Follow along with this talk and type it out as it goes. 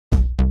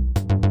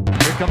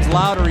comes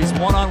Louder. He's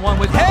one-on-one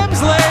with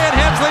Hemsley, and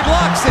Hemsley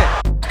blocks it.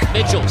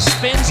 Mitchell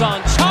spins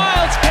on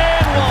Childs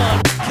and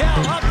one.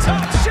 Cal up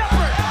top,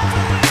 Shepard.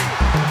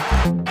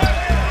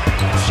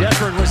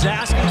 Shepard was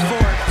asking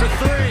for it for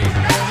three.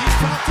 Well, he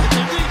felt it,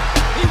 didn't he?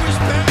 He was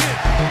begging.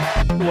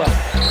 Well,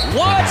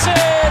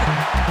 Watson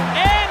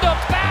and a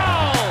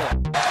foul.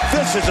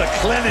 This is a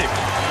clinic.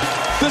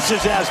 This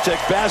is Aztec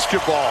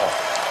basketball.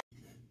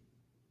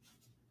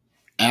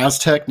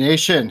 Aztec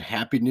Nation,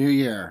 Happy New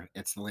Year.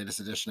 It's the latest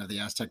edition of the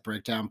Aztec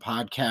Breakdown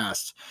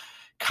podcast.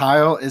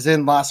 Kyle is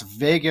in Las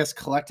Vegas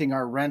collecting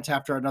our rent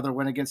after another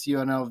win against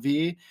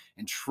UNLV,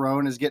 and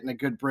Trone is getting a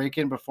good break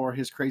in before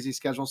his crazy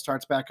schedule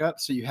starts back up.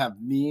 So you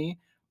have me,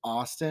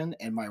 Austin,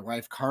 and my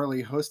wife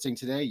Carly hosting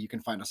today. You can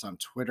find us on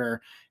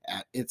Twitter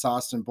at It's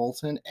Austin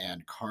Bolton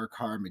and Car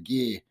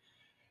McGee.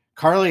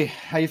 Carly,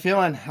 how you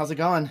feeling? How's it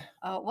going?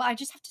 Well, I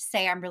just have to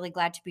say I'm really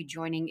glad to be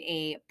joining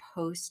a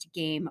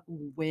post-game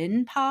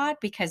win pod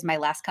because my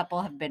last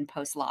couple have been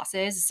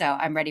post-losses, so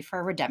I'm ready for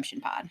a redemption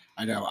pod.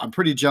 I know. I'm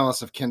pretty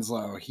jealous of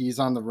Kinslow. He's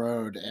on the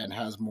road and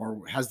has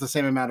the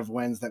same amount of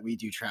wins that we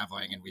do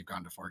traveling, and we've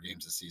gone to 4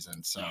 games this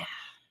season. So,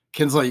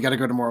 Kinslow, you got to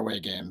go to more away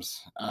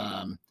games.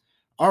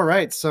 All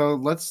right, so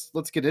let's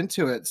get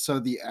into it. So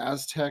the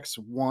Aztecs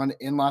won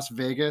in Las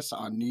Vegas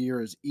on New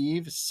Year's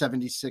Eve,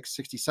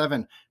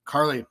 76-67.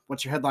 Carly,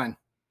 what's your headline?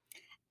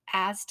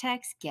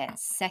 Aztecs get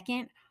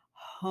second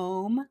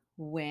home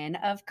win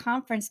of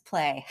conference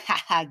play.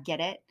 Haha, get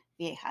it?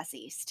 Viejas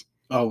East.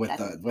 Oh,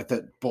 with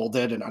it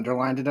bolded and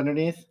underlined it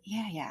underneath?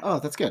 Yeah. Oh,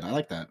 that's good. I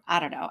like that. I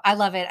don't know. I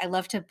love it. I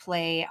love to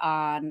play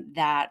on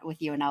that with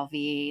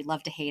UNLV.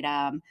 Love to hate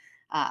them.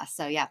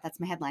 So yeah, that's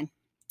my headline.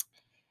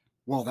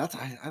 Well,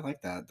 I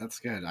like that. That's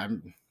good.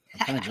 I'm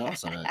kind of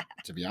jealous of it,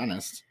 to be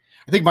honest.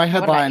 I think my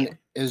headline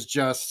is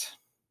just,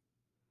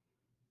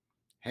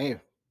 hey,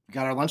 we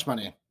got our lunch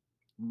money.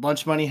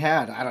 Lunch money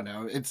had. I don't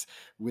know. It's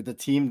with the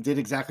team did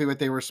exactly what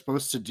they were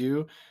supposed to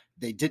do.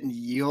 They didn't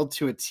yield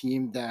to a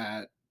team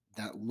that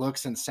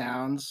looks and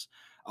sounds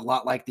a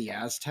lot like the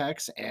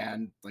Aztecs.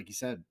 And like you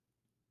said,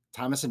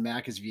 Thomas and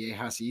Mack is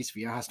Viejas East,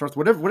 Viejas North,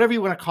 whatever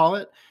you want to call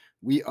it.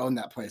 We own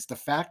that place. The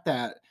fact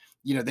that,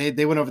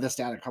 they went over the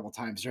stat a couple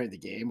times during the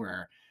game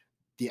where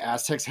the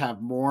Aztecs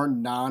have more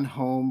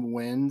non-home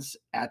wins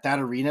at that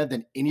arena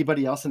than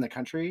anybody else in the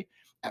country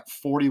at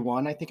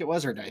 41, I think it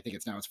was, or I think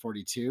it's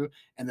 42.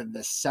 And then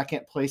the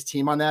second place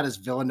team on that is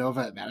Villanova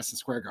at Madison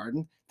Square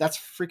Garden. That's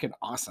freaking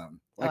awesome.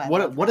 Like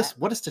what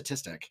a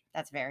statistic.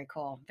 That's very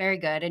cool. Very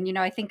good. And,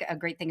 I think a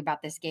great thing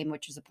about this game,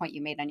 which was a point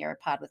you made on your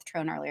pod with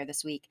Trone earlier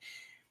this week,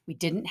 we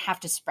didn't have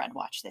to spread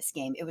watch this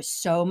game. It was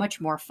so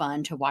much more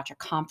fun to watch a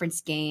conference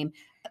game,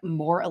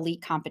 more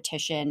elite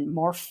competition,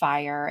 more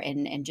fire,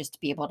 and just to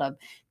be able to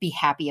be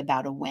happy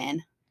about a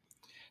win.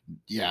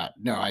 Yeah,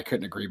 no, I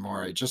couldn't agree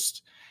more. It's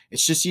just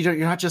you're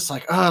not just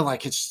like, oh,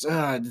 like it's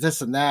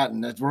this and that,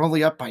 and we're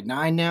only up by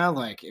 9 now.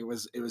 Like it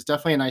was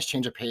definitely a nice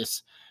change of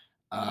pace.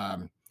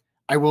 I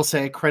will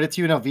say credit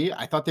to UNLV.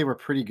 I thought they were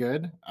pretty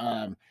good.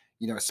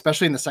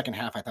 Especially in the second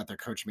half, I thought their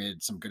coach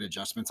made some good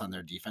adjustments on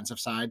their defensive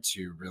side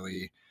to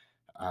really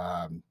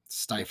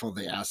stifle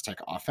the Aztec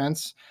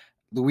offense.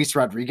 Luis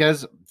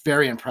Rodriguez,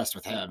 very impressed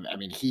with him. I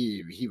mean,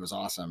 he was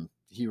awesome.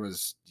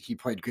 He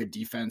played good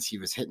defense. He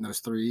was hitting those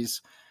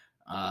threes.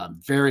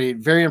 Very,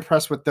 very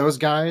impressed with those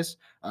guys.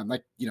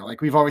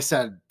 Like we've always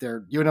said,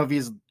 UNLV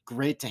is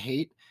great to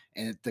hate,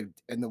 and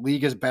the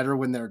league is better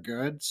when they're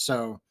good.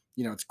 So,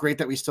 it's great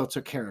that we still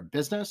took care of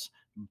business,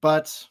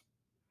 but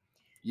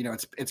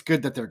it's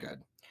good that they're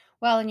good.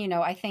 Well, and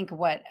I think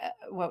what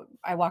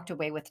I walked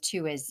away with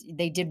too is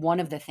they did one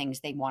of the things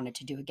they wanted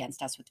to do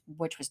against us,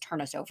 which was turn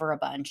us over a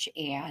bunch.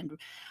 And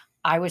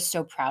I was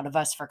so proud of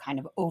us for kind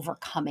of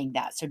overcoming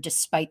that. So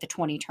despite the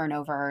 20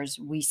 turnovers,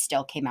 we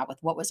still came out with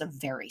what was a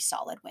very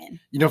solid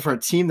win. For a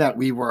team that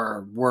we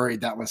were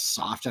worried that was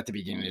soft at the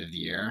beginning of the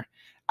year,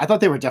 I thought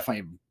they were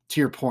definitely, to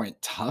your point,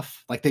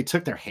 tough. Like they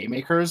took their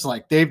haymakers.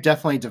 Like they've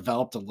definitely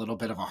developed a little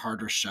bit of a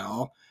harder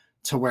shell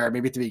to where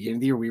maybe at the beginning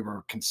of the year we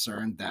were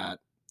concerned that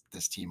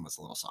this team was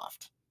a little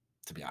soft,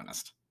 to be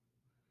honest.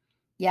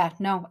 Yeah,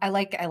 no, I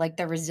like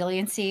their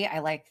resiliency. I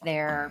like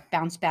their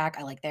bounce back.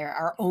 I like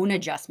our own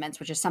adjustments,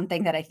 which is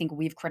something that I think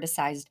we've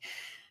criticized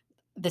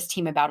this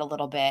team about a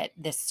little bit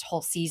this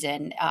whole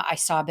season. I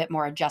saw a bit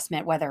more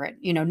adjustment, whether it,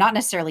 not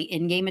necessarily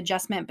in-game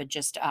adjustment, but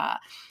just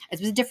it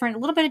was a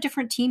little bit of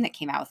different team that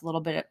came out with a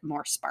little bit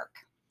more spark.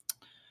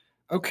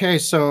 Okay,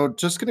 so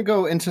just going to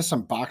go into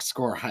some box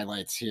score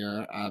highlights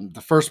here.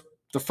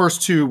 The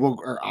first two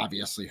are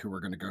obviously who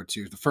we're going to go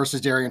to. The first is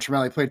Darian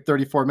Tremelli, played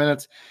 34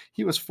 minutes.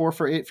 He was 4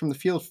 for 8 from the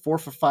field, 4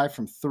 for 5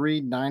 from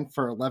 3, 9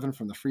 for 11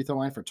 from the free throw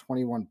line for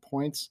 21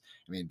 points.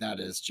 I mean,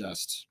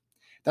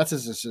 that's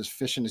as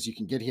efficient as you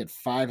can get. He had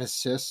 5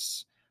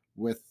 assists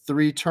with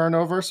 3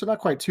 turnovers, so not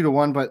quite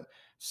 2-1, but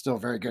still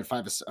very good.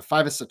 5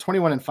 assists,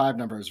 21 and 5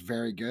 number is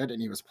very good, and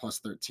he was plus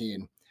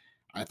 13.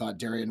 I thought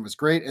Darian was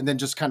great. And then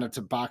just kind of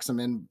to box them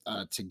in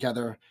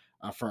together,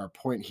 for our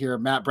point here.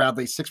 Matt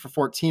Bradley, 6 for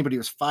 14, but he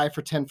was 5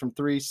 for 10 from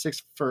 3,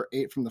 6 for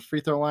 8 from the free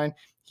throw line.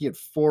 He had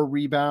 4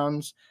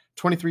 rebounds,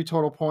 23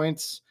 total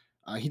points.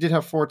 He did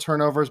have 4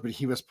 turnovers, but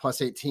he was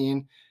plus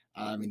 18.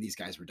 I mean, these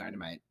guys were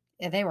dynamite.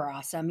 Yeah, they were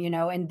awesome,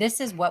 and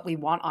this is what we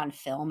want on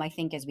film, I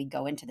think, as we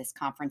go into this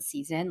conference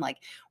season. Like,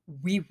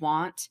 we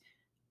want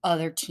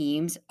other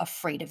teams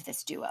afraid of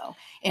this duo.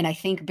 And I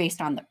think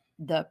based on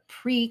the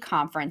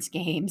pre-conference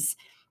games,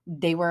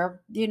 they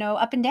were,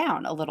 up and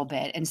down a little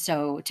bit. And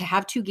so to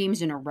have 2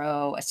 games in a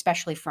row,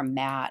 especially from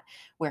Matt,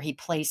 where he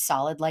plays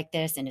solid like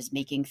this and is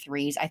making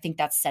threes, I think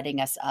that's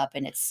setting us up,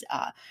 and it's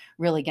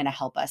really going to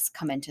help us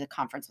come into the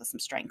conference with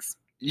some strengths.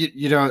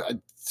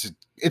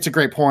 It's a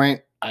great point.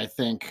 I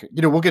think,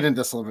 we'll get into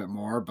this a little bit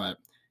more, but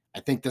I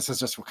think this is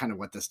just kind of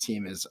what this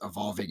team is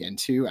evolving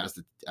into as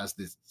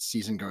the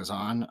season goes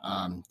on.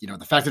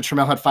 The fact that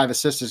Trammell had 5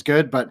 assists is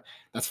good, but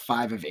that's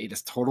 5 of 8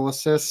 as total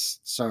assists.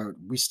 So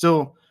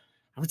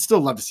I would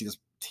still love to see this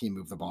team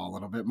move the ball a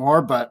little bit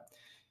more. But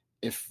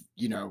if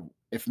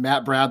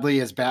Matt Bradley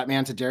is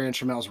Batman to Darian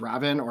Trammell's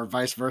Robin, or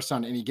vice versa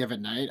on any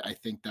given night, I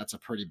think that's a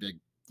pretty big,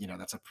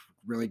 that's a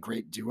really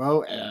great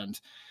duo. And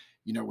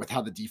with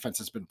how the defense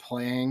has been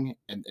playing,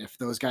 and if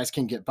those guys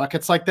can get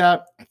buckets like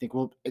that, I think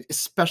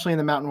especially in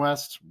the Mountain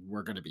West,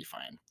 we're going to be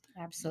fine.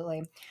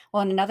 Absolutely.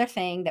 Well, and another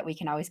thing that we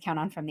can always count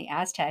on from the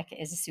Aztec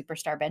is a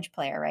superstar bench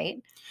player,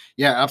 right?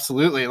 Yeah,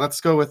 absolutely.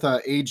 Let's go with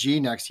AG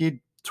next. He had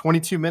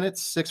 22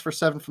 minutes, 6 for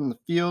 7 from the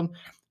field,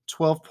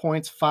 12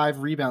 points,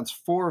 5 rebounds,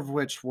 4 of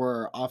which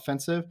were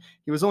offensive.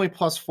 He was only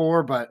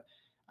 +4, but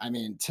I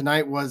mean,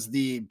 tonight was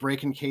the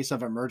break-in case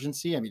of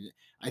emergency. I mean,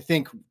 I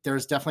think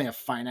there's definitely a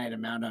finite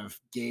amount of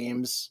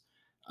games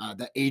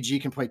that AG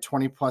can play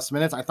 20 plus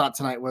minutes. I thought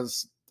tonight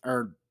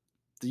the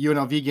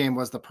UNLV game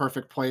was the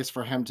perfect place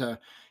for him to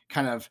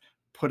kind of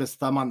put his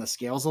thumb on the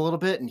scales a little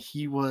bit, and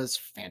he was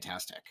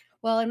fantastic.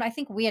 Well, and I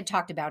think we had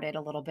talked about it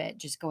a little bit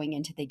just going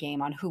into the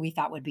game on who we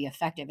thought would be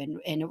effective, and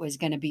it was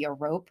going to be a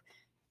Rope,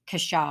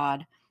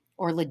 Kashad,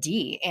 or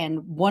Ladie.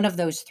 And one of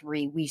those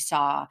 3 we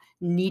saw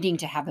needing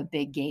to have a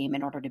big game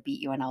in order to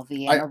beat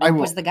UNLV. And Rope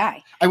was the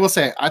guy. I will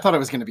say, I thought it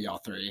was going to be all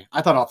 3.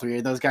 I thought all 3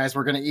 of those guys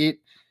were going to eat.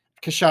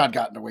 Kashad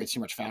got into way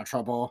too much foul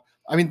trouble.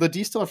 I mean,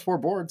 Ladie still had 4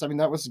 boards. I mean,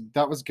 that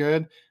was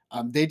good.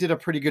 They did a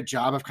pretty good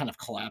job of kind of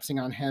collapsing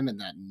on him in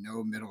that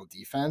no middle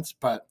defense.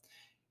 But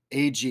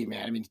AG,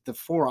 man, I mean, the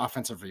 4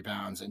 offensive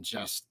rebounds and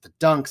just the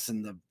dunks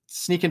and the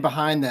sneaking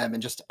behind them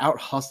and just out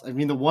hustle. I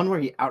mean, the one where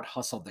he out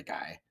hustled the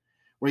guy,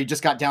 where he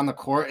just got down the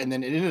court, and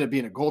then it ended up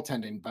being a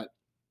goaltending, but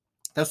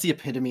that's the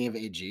epitome of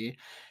AG.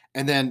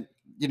 And then,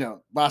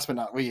 last but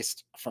not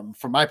least, from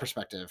my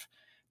perspective,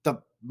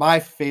 my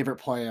favorite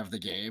play of the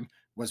game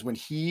was when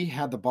he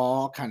had the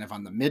ball kind of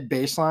on the mid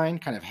baseline,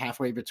 kind of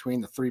halfway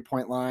between the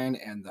 3-point line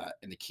and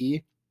the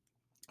key,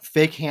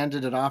 fake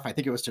handed it off. I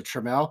think it was to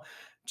Trammell,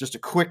 just a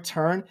quick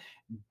turn,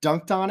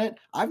 dunked on it.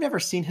 I've never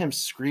seen him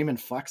scream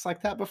and flex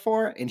like that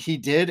before. And he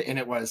did.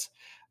 And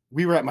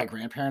we were at my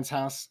grandparents'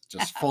 house,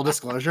 just full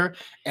disclosure.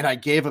 And I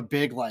gave a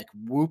big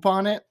whoop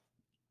on it.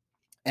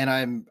 And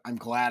I'm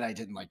glad I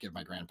didn't give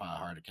my grandpa a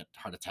heart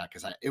attack,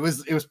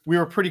 because we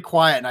were pretty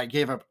quiet, and I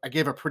gave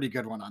a pretty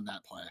good one on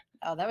that play.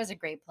 Oh, that was a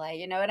great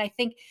play, and I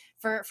think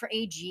for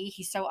AG,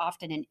 he's so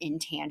often an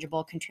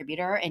intangible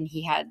contributor, and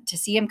he had to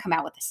see him come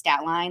out with a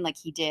stat line like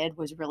he did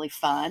was really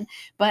fun.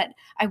 But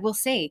I will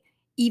say,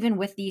 even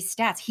with these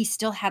stats, he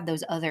still had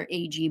those other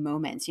AG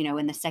moments,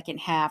 in the second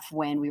half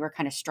when we were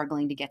kind of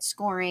struggling to get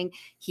scoring.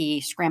 He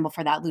scrambled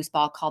for that loose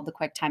ball, called the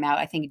quick timeout.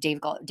 I think Dave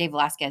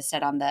Velasquez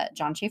said on the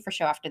John Schaefer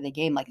show after the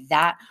game,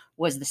 that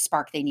was the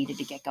spark they needed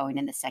to get going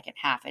in the second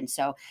half. And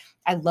so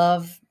I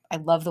love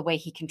the way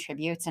he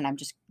contributes, and I'm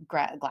just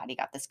glad he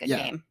got this good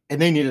game.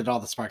 And they needed all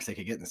the sparks they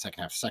could get in the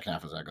second half. The second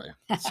half was ugly.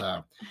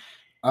 So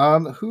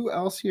who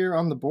else here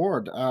on the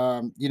board?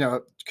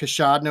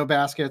 Kashad, no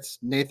baskets.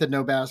 Nathan,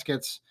 no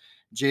baskets.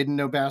 Jaden,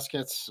 no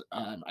baskets.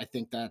 I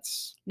think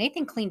that's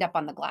Nathan cleaned up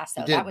on the glass,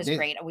 though. That was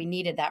great. We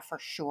needed that for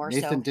sure.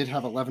 Nathan did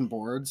have 11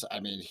 boards. I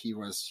mean, he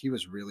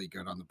was really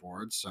good on the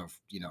boards. So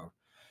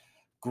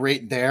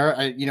great there.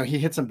 He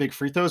hit some big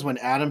free throws when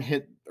Adam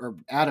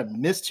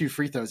missed 2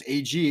 free throws.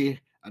 AG,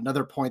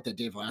 another point that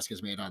Dave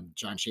Velasquez made on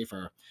John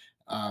Schaefer,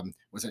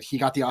 was that he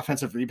got the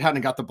offensive rebound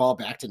and got the ball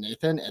back to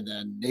Nathan, and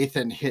then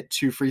Nathan hit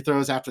 2 free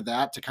throws after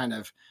that to kind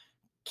of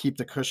keep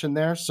the cushion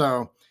there.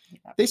 So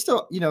they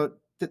still,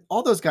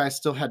 all those guys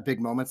still had big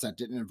moments that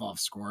didn't involve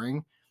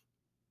scoring,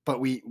 but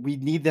we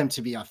need them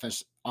to be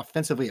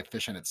offensively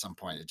efficient at some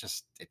point. It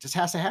just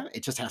has to happen.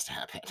 It just has to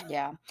happen.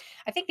 Yeah.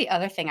 I think the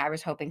other thing I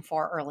was hoping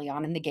for early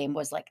on in the game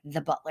was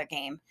the Butler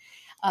game.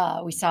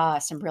 We saw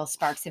some real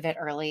sparks of it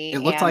early. It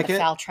looked like the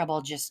foul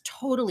trouble just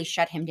totally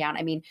shut him down.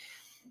 I mean,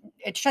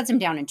 it shuts him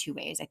down in 2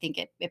 ways. I think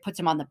it puts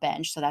him on the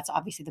bench. So that's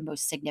obviously the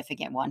most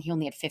significant one. He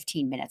only had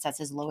 15 minutes. That's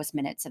his lowest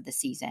minutes of the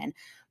season.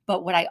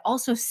 But what I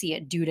also see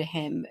it do to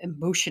him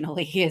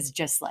emotionally is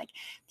just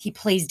he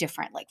plays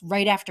different.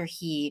 Right after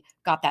he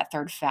got that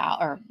third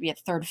foul,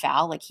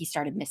 he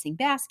started missing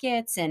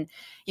baskets, and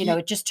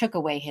it just took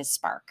away his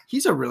spark.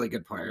 He's a really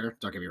good player.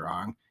 Don't get me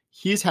wrong.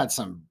 He's had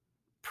some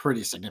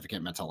pretty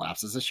significant mental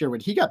lapses this year.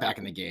 When he got back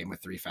in the game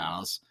with 3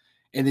 fouls,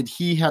 and then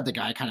he had the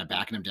guy kind of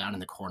backing him down in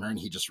the corner, and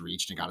he just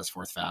reached and got his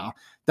 4th foul.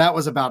 That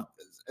was about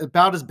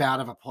about as bad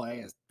of a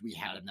play as we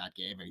had in that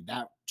game. I mean,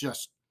 that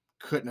just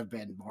couldn't have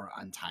been more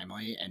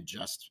untimely and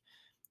just,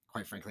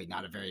 quite frankly,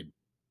 not a very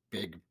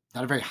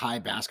high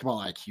basketball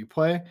IQ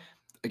play.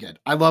 Again,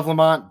 I love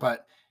Lamont,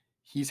 but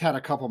he's had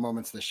a couple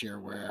moments this year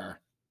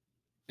where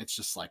it's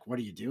just like, what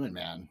are you doing,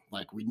 man?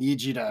 Like, we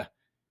need you to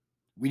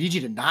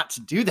not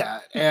to do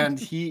that. And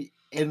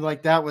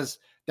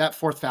that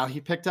fourth foul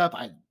he picked up.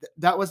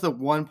 That was the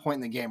one point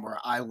in the game where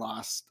I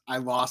lost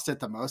it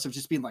the most, of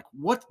just being like,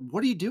 what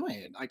are you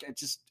doing? Like,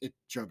 it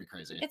drove me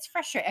crazy. It's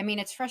frustrating. I mean,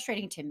 it's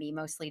frustrating to me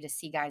mostly to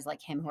see guys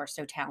like him who are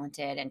so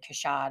talented and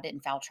Kashad in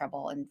foul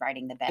trouble and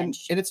riding the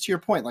bench. And it's to your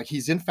point, like,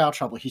 he's in foul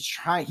trouble.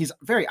 He's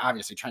very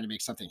obviously trying to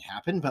make something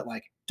happen, but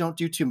like, don't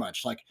do too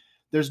much. Like,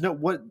 there's no,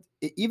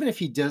 even if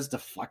he does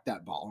deflect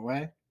that ball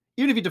away,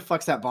 even if he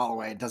deflects that ball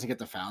away and doesn't get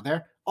the foul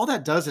there, all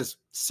that does is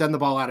send the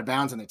ball out of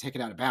bounds and they take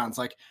it out of bounds.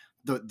 Like,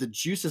 the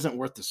juice isn't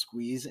worth the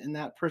squeeze in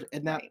that play.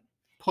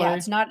 Yeah,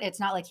 it's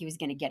not like he was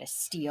going to get a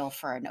steal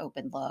for an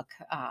open look,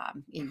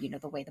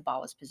 the way the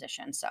ball was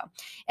positioned. So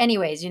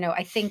anyways,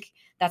 I think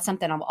that's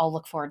something I'll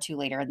look forward to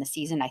later in the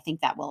season. I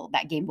think that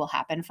game will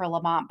happen for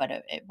Lamont, but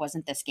it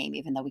wasn't this game,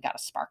 even though we got a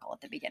sparkle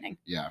at the beginning.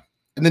 Yeah.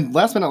 And then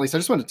last but not least, I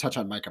just wanted to touch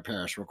on Micah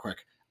Parrish real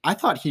quick. I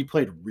thought he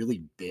played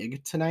really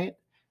big tonight.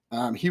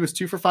 He was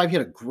 2 for 5. He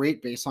had a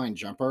great baseline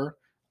jumper.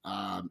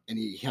 And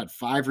he had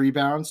 5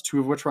 rebounds, 2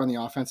 of which were on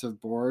the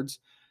offensive boards.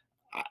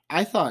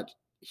 I thought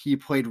he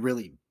played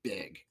really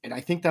big. And I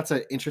think that's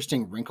an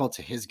interesting wrinkle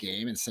to his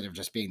game instead of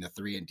just being the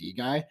 3-and-D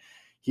guy.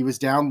 He was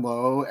down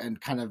low and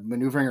kind of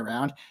maneuvering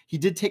around. He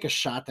did take a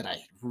shot that I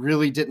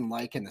really didn't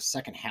like in the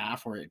second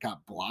half where it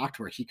got blocked,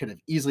 where he could have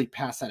easily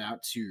passed that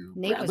out to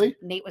Bradley.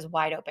 Nate was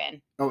wide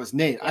open. Oh, it was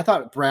Nate. Yeah. I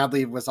thought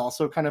Bradley was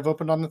also kind of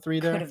opened on the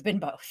 3 there. Could have been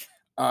both.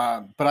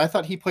 But I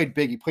thought he played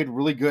big. He played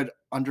really good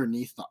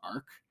underneath the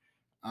arc.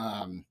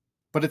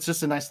 But it's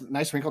just a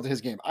nice wrinkle to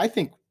his game. I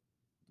think,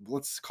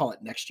 let's call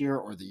it next year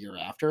or the year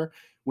after,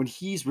 when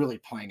he's really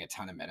playing a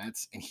ton of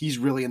minutes and he's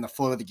really in the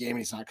flow of the game and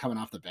he's not coming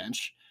off the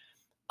bench,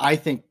 I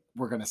think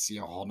we're going to see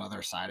a whole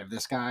nother side of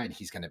this guy and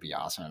he's going to be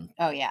awesome.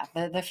 Oh yeah.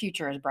 The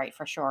future is bright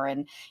for sure.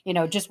 And,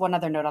 just one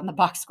other note on the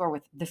box score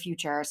with the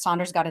future,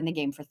 Saunders got in the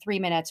game for 3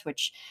 minutes,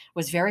 which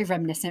was very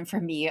reminiscent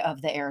for me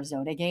of the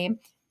Arizona game.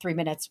 3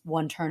 minutes,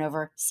 1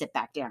 turnover, sit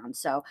back down.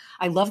 So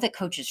I love that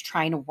coach is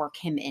trying to work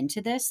him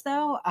into this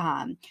though,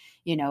 and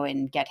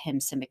get him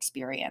some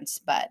experience.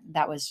 But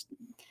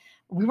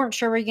we weren't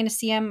sure we were going to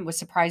see him. Was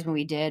surprised when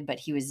we did, but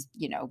he was,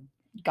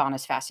 gone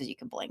as fast as you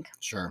could blink.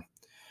 Sure.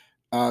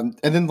 And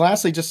then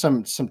lastly, just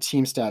some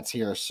team stats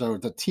here. So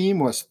the team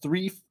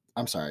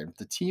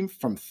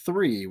from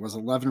 3 was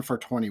 11 for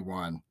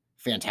 21.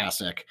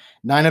 Fantastic.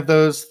 9 of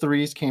those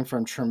threes came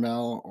from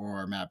Trammell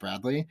or Matt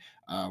Bradley.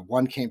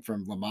 1 came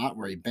from Lamont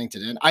where he banked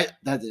it in.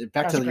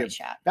 Back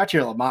to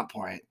your Lamont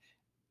point.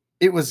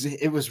 It was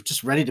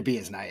just ready to be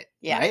his night.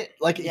 Yeah. Right?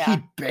 Like, yeah.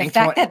 he banked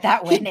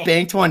he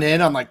banked one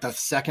in on like the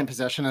second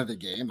possession of the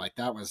game. Like,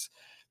 that was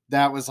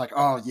like,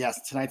 oh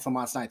yes, tonight's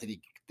Lamont's night that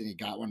he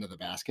got one to the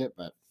basket,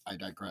 but I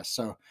digress.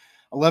 So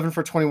 11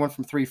 for 21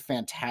 from 3,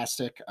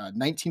 fantastic.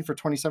 19 for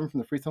 27 from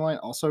the free throw line,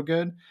 also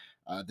good.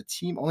 The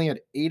team only had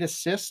 8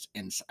 assists,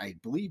 and I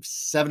believe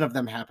 7 of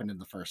them happened in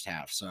the first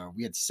half. So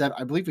we had 7.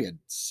 I believe we had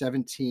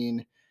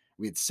 17.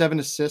 We had 7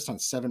 assists on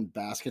 7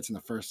 baskets in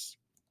the first.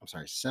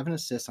 7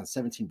 assists on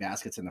 17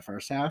 baskets in the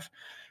first half,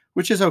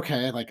 which is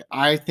okay. Like,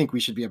 I think we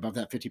should be above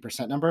that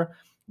 50% number.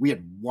 We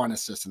had 1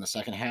 assist in the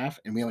second half,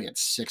 and we only had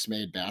 6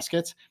 made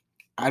baskets.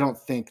 I don't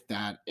think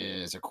that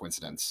is a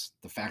coincidence.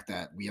 The fact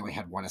that we only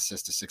had 1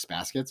 assist to 6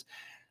 baskets.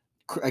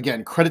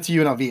 Again, credit to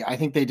UNLV. I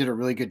think they did a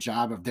really good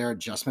job of their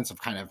adjustments of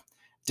kind of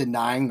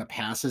denying the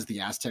passes the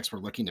Aztecs were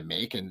looking to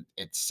make, and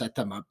it set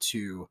them up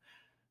to,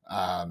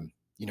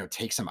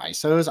 take some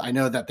ISOs. I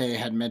know that they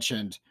had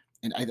mentioned,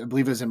 and I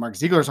believe it was in Mark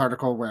Ziegler's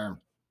article, where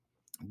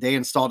they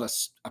installed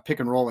a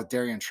pick and roll with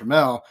Darian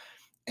Trammell,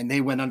 and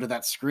they went under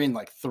that screen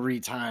like 3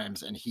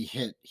 times, and he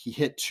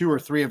hit 2 or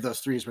 3 of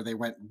those threes where they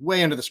went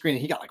way under the screen,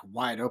 and he got like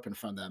wide open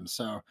from them.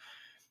 So,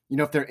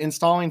 if they're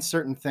installing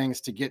certain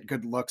things to get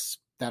good looks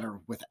that are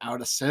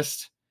without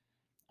assist,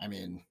 I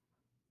mean,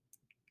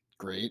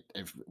 great.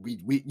 If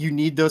you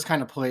need those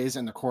kind of plays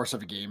in the course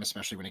of a game,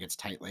 especially when it gets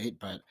tight late.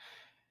 But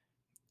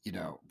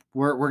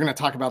we're going to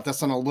talk about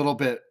this in a little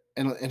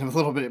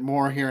bit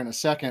more here in a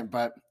second.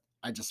 But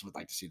I just would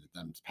like to see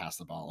them pass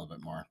the ball a little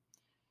bit more.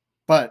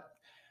 But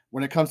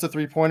when it comes to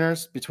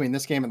 3-pointers, between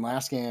this game and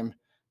last game,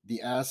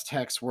 the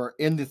Aztecs were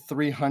in the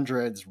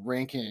 300s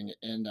ranking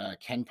in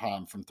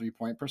KenPom from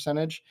 3-point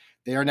percentage.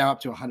 They are now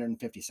up to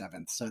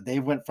 157th. So they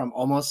went from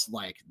almost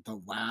like the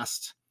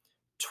last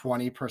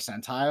 20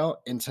 percentile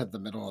into the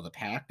middle of the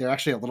pack. They're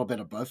actually a little bit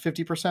above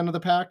 50% of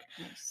the pack.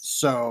 Nice.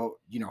 So,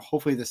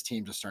 hopefully this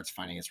team just starts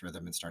finding its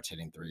rhythm and starts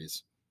hitting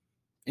threes.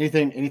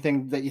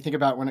 Anything that you think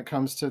about when it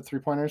comes to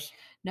 3-pointers?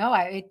 No,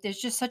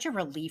 it's just such a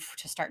relief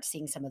to start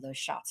seeing some of those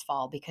shots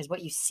fall, because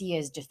what you see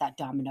is just that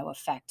domino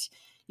effect,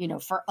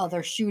 for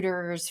other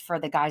shooters, for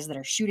the guys that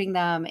are shooting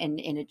them. And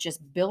it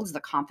just builds the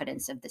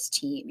confidence of this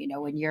team.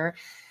 When you're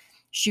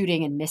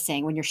shooting and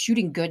missing. When you're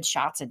shooting good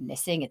shots and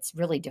missing, it's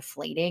really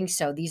deflating.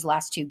 So these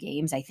last 2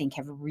 games, I think,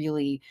 have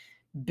really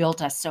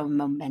built us some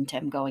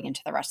momentum going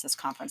into the rest of this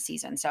conference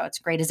season. So it's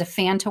great as a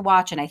fan to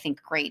watch, and I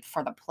think great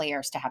for the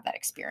players to have that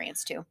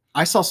experience too.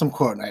 I saw some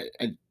quote,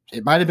 and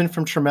it might have been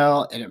from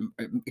Trammell, and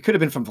it could have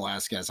been from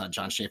Velasquez on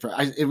John Schaefer.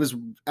 It was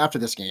after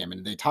this game,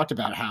 and they talked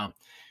about how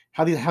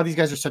these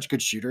guys are such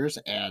good shooters,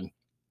 and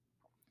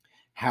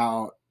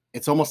how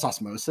it's almost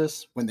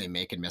osmosis when they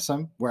make and miss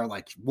them, where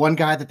like one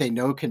guy that they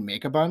know can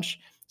make a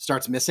bunch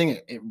starts missing,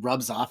 it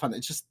rubs off on it.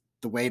 It's just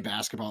the way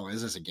basketball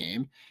is as a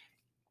game.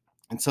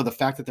 And so the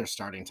fact that they're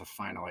starting to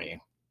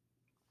finally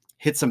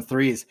hit some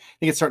threes, I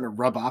think it's starting to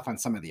rub off on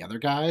some of the other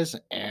guys,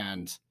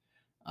 and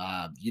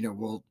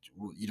we'll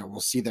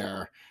see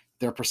their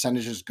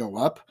percentages go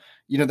up.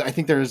 I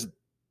think there's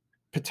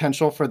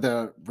potential for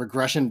the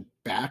regression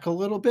back a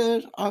little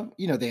bit.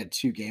 They had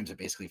 2 games at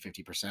basically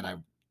 50%.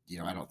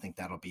 I don't think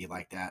that'll be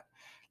like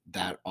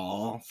that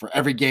all for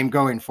every game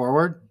going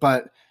forward,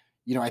 but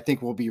I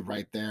think we'll be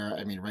right there.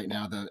 I mean, right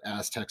now the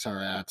Aztecs are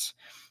at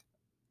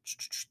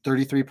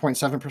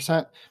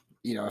 33.7%.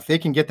 If they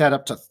can get that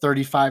up to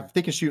 35, if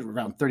they can shoot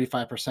around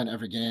 35%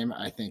 every game,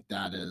 I think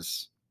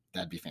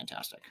that'd be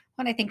fantastic.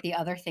 And I think the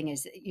other thing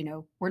is,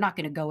 we're not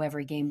going to go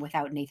every game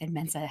without Nathan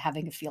Mensah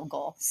having a field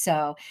goal.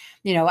 So,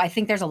 I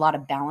think there's a lot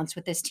of balance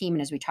with this team.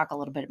 And as we talk a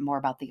little bit more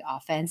about the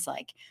offense,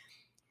 like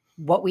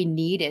what we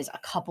need is a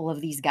couple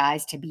of these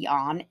guys to be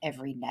on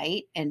every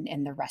night,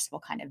 and the rest will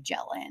kind of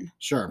gel in.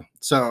 Sure.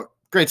 So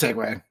great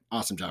segue.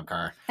 Awesome job,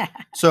 Car.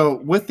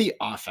 So with the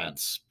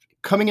offense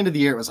coming into the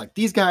year, it was like,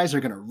 these guys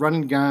are going to run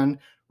and gun.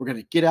 We're going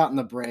to get out in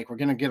the break. We're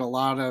going to get a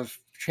lot of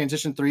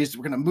transition threes.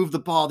 We're going to move the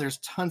ball. There's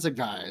tons of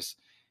guys.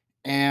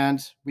 And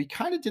we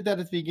kind of did that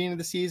at the beginning of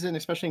the season,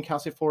 especially in Cal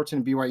State Fullerton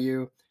and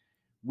BYU.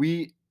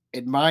 We,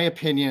 in my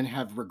opinion,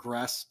 have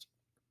regressed.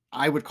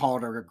 I would call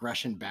it a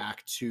regression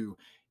back to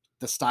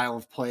the style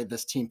of play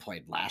this team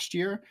played last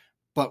year,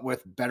 but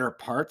with better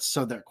parts.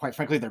 So that, quite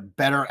frankly, they're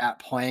better at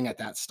playing at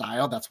that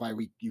style. That's why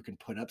you can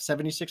put up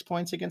 76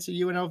 points against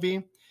the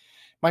UNLV.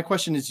 My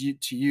question is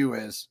to you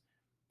is,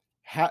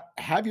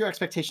 have your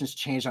expectations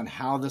changed on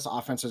how this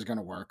offense is going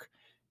to work?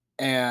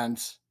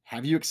 And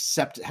have you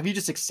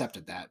just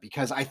accepted that?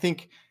 Because I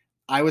think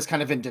I was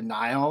kind of in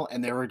denial,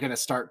 and they were going to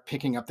start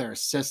picking up their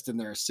assists, and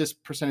their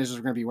assist percentages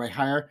are going to be way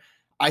higher.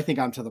 I think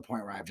I'm to the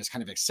point where I've just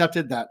kind of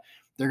accepted that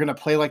they're going to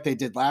play like they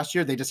did last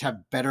year. They just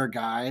have better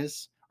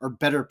guys or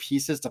better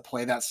pieces to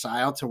play that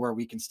style to where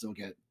we can still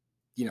get,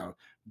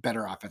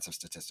 better offensive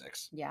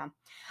statistics. Yeah.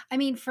 I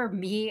mean, for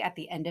me, at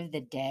the end of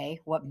the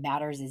day, what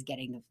matters is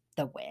getting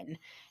the win.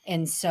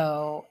 And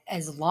so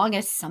as long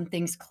as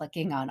something's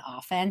clicking on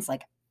offense,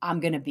 like, I'm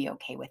going to be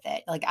okay with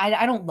it. Like,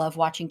 I don't love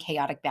watching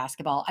chaotic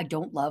basketball. I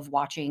don't love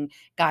watching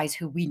guys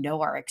who we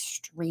know are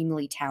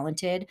extremely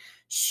talented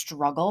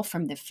struggle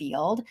from the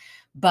field.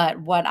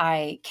 But what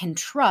I can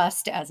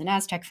trust as an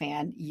Aztec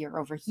fan year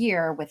over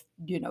year with,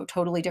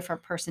 totally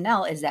different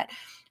personnel is that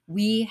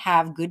we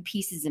have good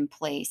pieces in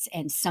place,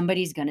 and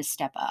somebody's going to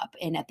step up.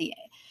 And at the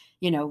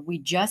we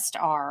just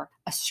are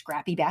a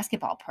scrappy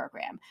basketball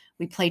program.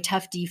 We play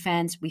tough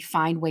defense. We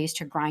find ways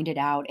to grind it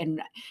out.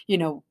 And,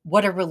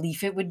 what a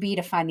relief it would be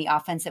to find the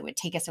offense that would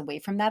take us away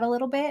from that a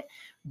little bit.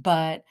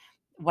 But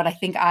what I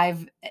think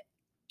I've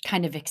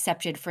kind of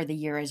accepted for the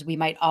year is we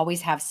might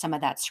always have some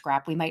of that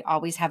scrap. We might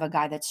always have a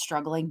guy that's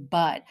struggling,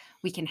 but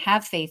we can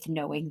have faith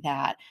knowing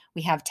that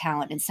we have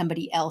talent and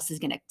somebody else is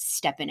going to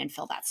step in and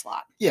fill that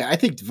slot. Yeah, I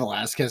think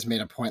Velasquez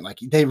made a point. Like,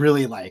 they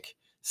really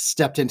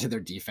stepped into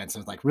their defense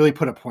and really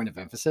put a point of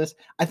emphasis.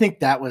 I think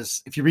that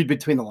was, if you read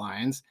between the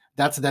lines,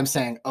 that's them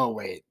saying, oh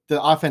wait,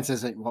 the offense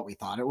isn't what we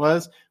thought it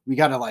was. We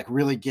got to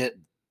really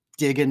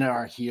dig into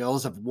our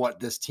heels of what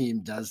this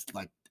team does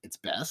its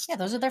best. Yeah,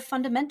 those are their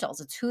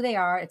fundamentals. It's who they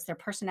are. It's their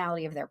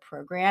personality of their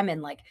program.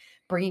 And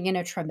bringing in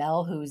a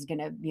Trammell who's going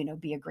to,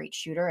 be a great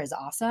shooter is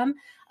awesome.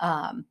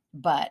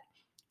 But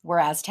we're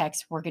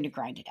Aztecs, we're going to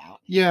grind it out.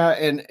 Yeah.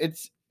 And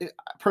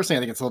personally,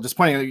 I think it's a little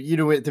disappointing.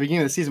 At the beginning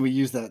of the season, we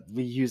use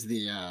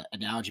the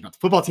analogy about the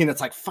football team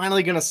that's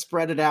finally going to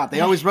spread it out. They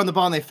always run the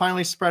ball and they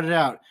finally spread it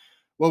out.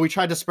 Well, we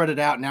tried to spread it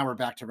out. Now we're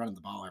back to running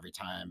the ball every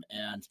time.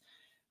 And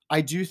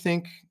I do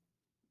think,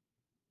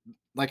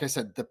 like I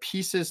said, the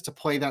pieces to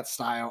play that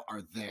style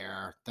are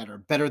there that are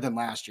better than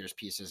last year's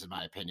pieces, in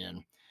my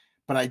opinion.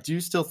 But I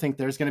do still think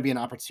there's going to be an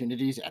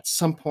opportunity at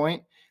some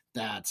point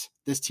that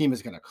this team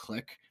is going to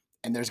click.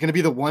 And there's going to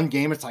be the one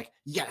game it's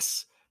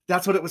yes,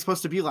 that's what it was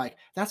supposed to be like.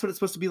 That's what it's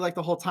supposed to be like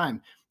the whole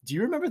time. Do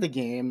you remember the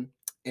game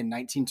in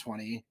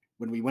 1920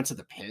 when we went to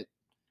the pit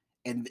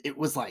and it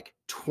was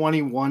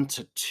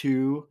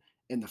 21-2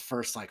 in the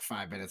first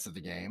 5 minutes of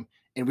the game?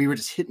 And we were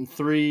just hitting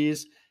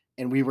threes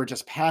and we were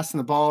just passing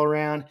the ball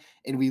around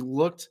and we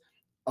looked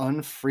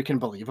unfreaking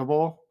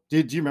believable. Do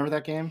you remember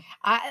that game?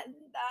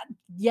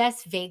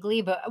 Yes,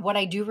 vaguely. But what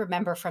I do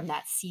remember from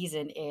that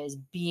season is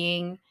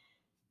being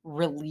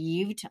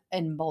relieved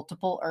in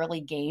multiple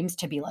early games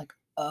to be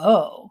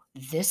oh,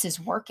 this is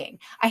working.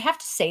 I have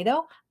to say,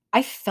 though,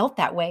 I felt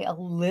that way a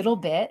little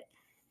bit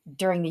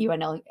during the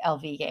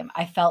UNLV game.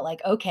 I felt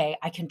like, okay,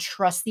 I can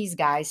trust these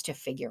guys to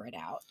figure it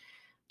out.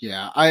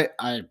 Yeah,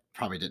 I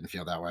probably didn't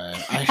feel that way.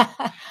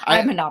 I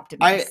I'm I an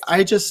optimist.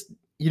 I just,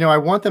 I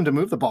want them to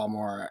move the ball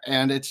more,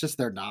 and it's just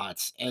they're not.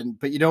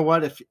 But you know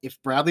what?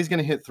 If Bradley's going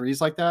to hit threes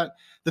like that,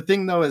 the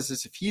thing though is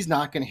if he's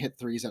not going to hit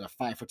threes at a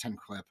 5 for 10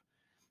 clip,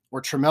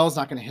 or Tramel's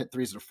not going to hit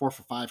threes at a 4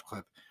 for 5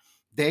 clip,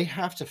 they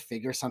have to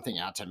figure something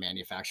out to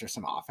manufacture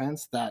some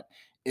offense that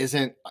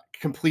isn't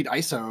complete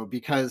ISO,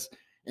 because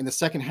in the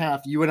second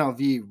half,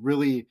 UNLV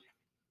really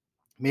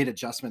made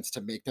adjustments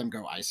to make them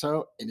go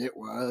ISO, and it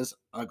was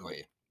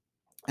ugly.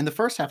 In the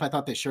first half, I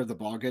thought they shared the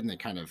ball good, and they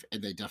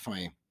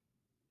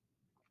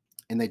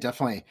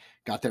definitely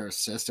got their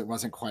assist. It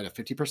wasn't quite a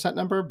 50%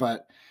 number,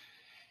 but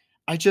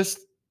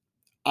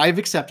I've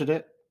accepted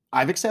it.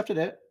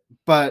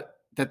 But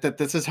that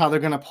this is how they're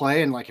going to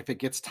play. And like, if it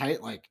gets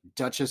tight, like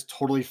Dutch is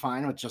totally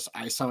fine with just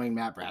ISOing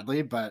Matt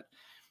Bradley. But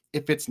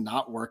if it's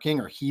not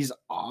working or he's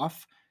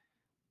off,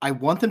 I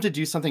want them to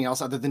do something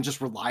else other than just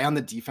rely on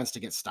the defense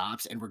to get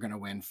stops, and we're going to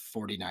win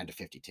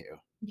 49-52.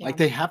 Yeah. Like,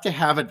 they have to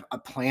have a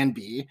plan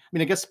B. I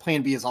mean, I guess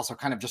plan B is also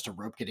kind of just a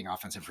rope getting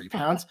offensive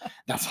rebounds.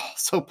 That's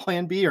also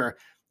plan B. Or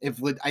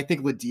I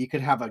think Ladie could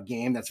have a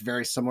game that's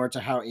very similar to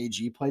how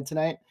AG played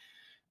tonight.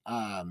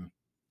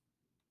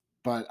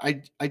 But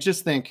I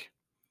just think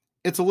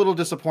it's a little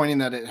disappointing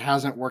that it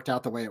hasn't worked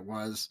out the way it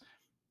was.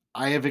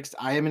 I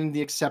am in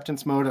the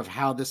acceptance mode of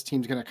how this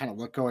team's going to kind of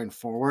look going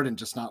forward, and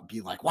just not be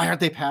like, why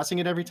aren't they passing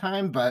it every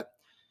time? But,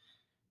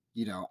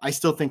 I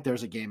still think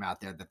there's a game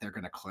out there that they're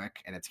going to click,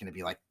 and it's going to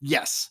be like,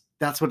 yes,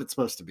 that's what it's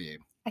supposed to be.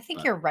 I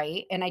think you're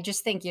right. And I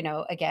just think,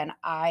 again,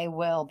 I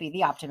will be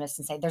the optimist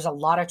and say there's a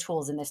lot of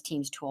tools in this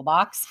team's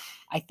toolbox.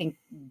 I think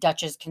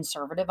Dutch is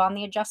conservative on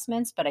the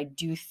adjustments, but I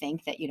do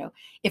think that,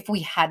 if we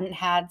hadn't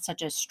had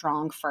such a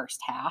strong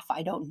first half,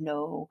 I don't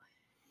know.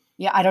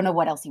 Yeah, I don't know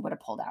what else he would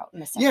have pulled out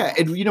in the second half.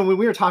 And when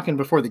we were talking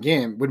before the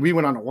game, when we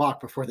went on a walk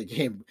before the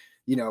game,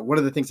 one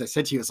of the things I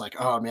said to you was like,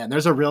 oh man,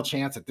 there's a real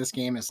chance that this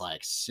game is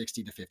like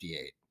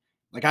 60-58.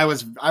 Like, I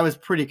was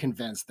pretty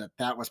convinced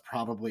that was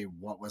probably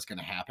what was going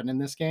to happen in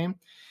this game.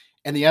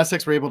 And the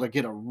Aztecs were able to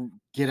get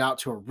out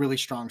to a really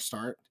strong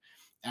start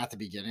at the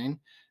beginning.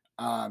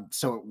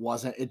 So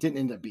it didn't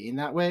end up being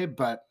that way.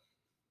 But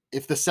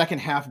if the second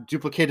half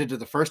duplicated to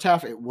the first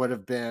half, it would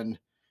have been,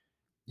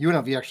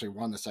 UNLV actually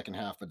won the second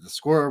half, but the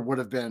score would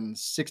have been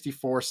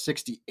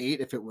 64-68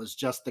 if it was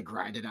just the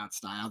grinded out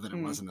style that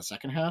it was in the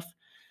second half.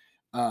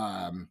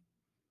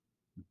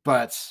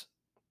 But,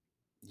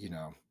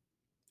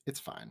 it's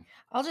fine.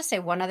 I'll just say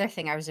one other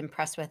thing I was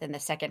impressed with in the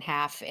second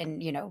half.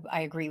 And,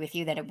 I agree with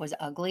you that it was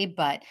ugly,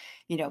 but,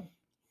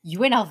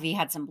 UNLV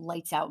had some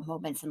lights out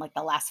moments in like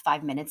the last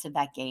 5 minutes of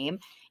that game,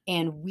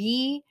 and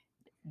we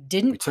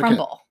didn't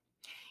crumble.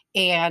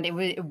 And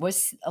it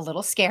was a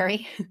little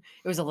scary.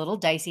 It was a little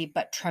dicey,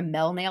 but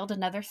Tramel nailed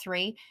another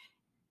 3.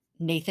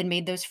 Nathan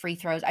made those free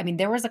throws. I mean,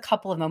 there was a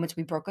couple of moments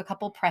we broke a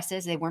couple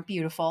presses. They weren't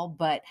beautiful,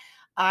 but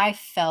I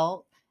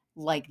felt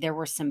like there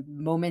were some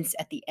moments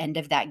at the end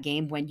of that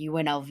game when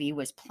UNLV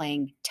was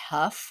playing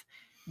tough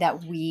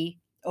that we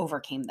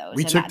overcame those.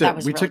 We took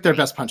their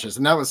best punches,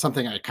 and that was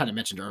something I kind of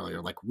mentioned earlier.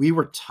 Like, we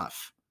were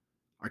tough.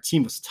 Our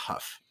team was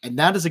tough, and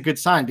that is a good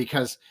sign,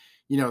 because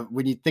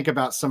when you think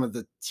about some of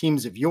the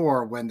teams of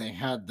yore, when they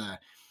had the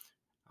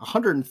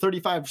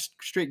 135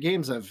 straight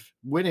games of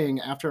winning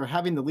after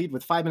having the lead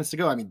with 5 minutes to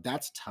go, I mean,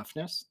 that's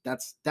toughness.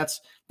 That's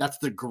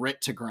the grit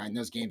to grind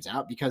those games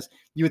out, because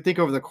you would think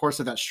over the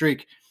course of that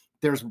streak,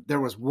 there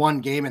was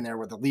one game in there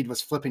where the lead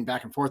was flipping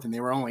back and forth, and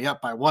they were only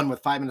up by 1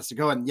 with 5 minutes to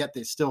go, and yet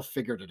they still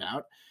figured it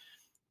out.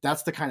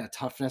 That's the kind of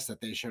toughness that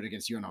they showed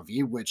against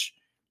UNLV, which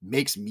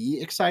makes me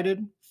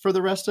excited for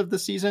the rest of the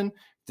season,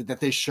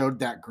 that they showed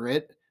that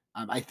grit.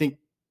 I think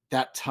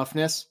that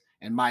toughness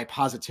and my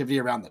positivity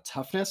around the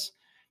toughness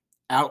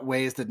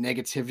outweighs the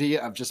negativity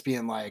of just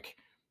being like,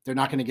 they're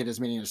not going to get as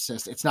many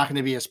assists. It's not going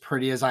to be as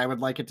pretty as I would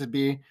like it to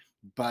be,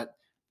 but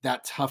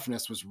that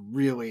toughness was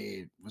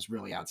really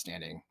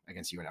outstanding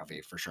against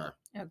UNLV for sure.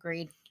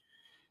 Agreed.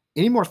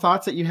 Any more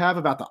thoughts that you have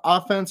about the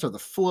offense or the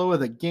flow of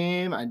the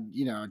game? And,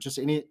 just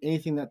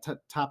anything that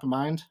top of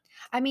mind?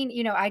 I mean,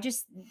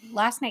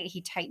 last night he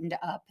tightened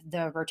up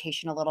the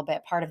rotation a little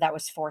bit. Part of that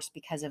was forced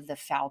because of the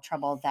foul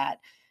trouble that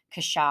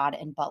Kashad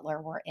and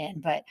Butler were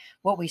in. But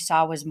what we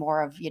saw was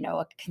more of,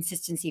 a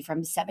consistency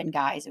from 7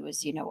 guys. It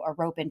was, a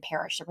Rope and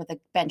Parrish. There were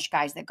the bench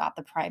guys that got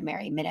the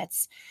primary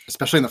minutes.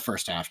 Especially in the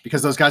first half,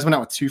 because those guys went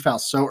out with 2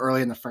 fouls so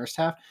early in the first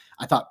half.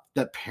 I thought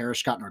that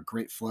Parrish got in a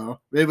great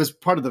flow. It was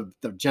part of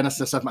the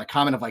genesis of my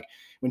comment of like,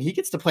 when he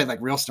gets to play like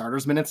real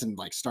starters minutes and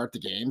like start the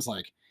games,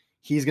 like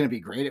he's going to be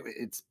great.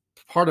 It's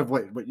part of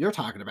what you're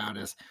talking about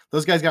is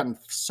those guys got in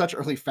such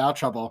early foul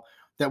trouble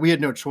that we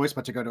had no choice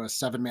but to go to a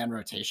 7-man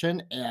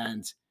rotation,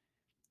 and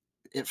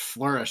it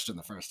flourished in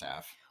the first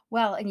half.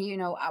 Well, and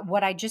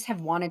what I just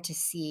have wanted to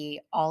see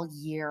all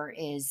year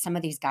is some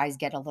of these guys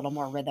get a little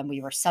more rhythm.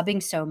 We were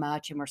subbing so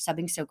much and we're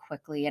subbing so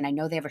quickly. And I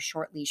know they have a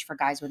short leash for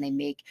guys when they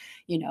make,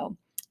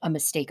 a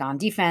mistake on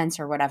defense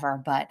or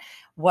whatever. But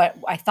what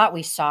I thought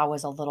we saw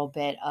was a little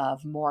bit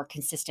of more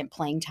consistent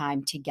playing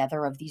time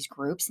together of these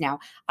groups. Now,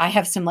 I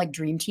have some like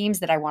dream teams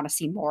that I want to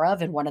see more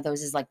of, and one of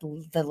those is like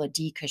the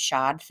Ladie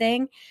Kashad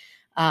thing.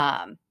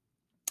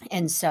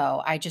 And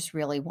so I just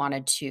really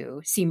wanted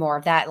to see more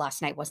of that.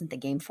 Last night wasn't the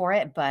game for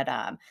it, but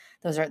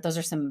those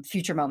are some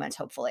future moments,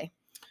 hopefully.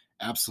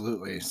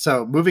 Absolutely.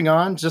 So moving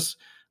on,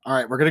 all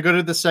right, we're gonna go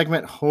to the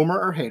segment Homer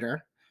or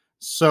Hater.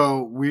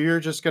 So we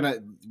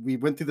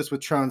went through this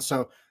with Tron.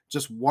 So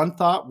just one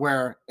thought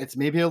where it's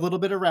maybe a little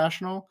bit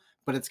irrational,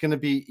 but it's gonna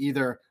be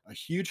either a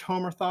huge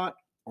Homer thought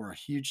or a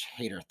huge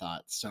hater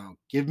thought. So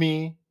give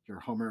me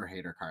your Homer or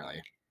Hater,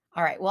 Carly.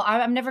 All right. Well,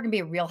 I'm never going to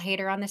be a real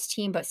hater on this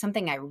team, but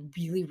something I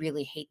really,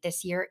 really hate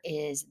this year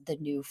is the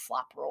new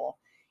flop rule.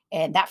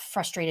 And that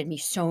frustrated me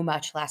so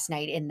much last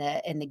night in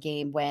the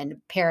game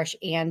when Parrish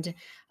and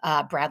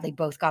Bradley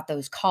both got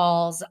those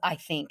calls. I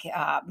think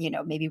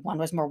maybe one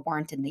was more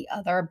warranted than the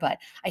other, but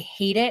I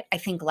hate it. I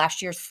think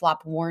last year's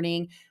flop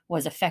warning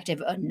was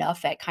effective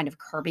enough at kind of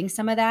curbing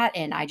some of that,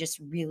 and I just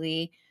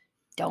really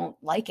don't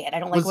like it. I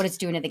don't like what it's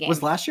doing to the game.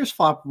 Was last year's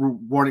flop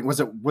warning? Was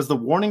the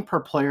warning per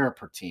player or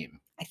per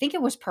team? I think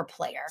it was per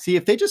player. See,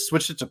 if they just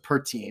switched it to per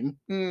team,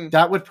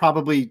 that would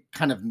probably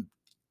kind of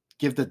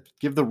give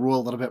the rule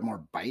a little bit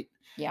more bite.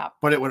 Yeah.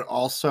 But it would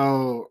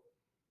also,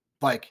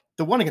 like,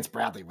 the one against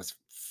Bradley was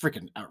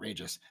freaking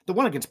outrageous. The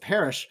one against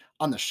Parrish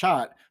on the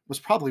shot was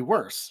probably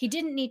worse. He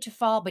didn't need to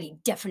fall, but he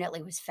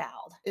definitely was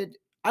fouled.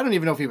 I don't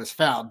even know if he was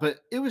fouled,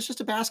 but it was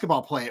just a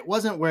basketball play. It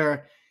wasn't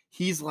where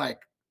he's like,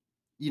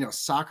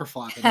 soccer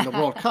flopping in the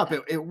World Cup.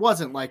 It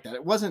wasn't like that.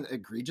 It wasn't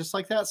egregious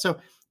like that. So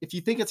if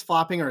you think it's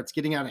flopping or it's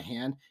getting out of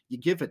hand, you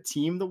give a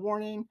team the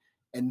warning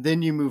and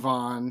then you move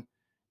on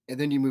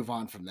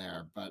from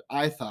there. But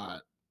I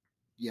thought,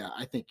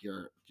 I think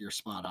you're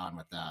spot on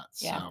with that.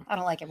 Yeah, so. I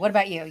don't like it. What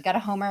about you? You got a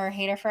homer or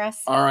hater for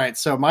us? All right.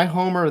 So my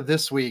homer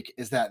this week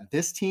is that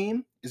this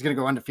team is going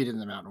to go undefeated in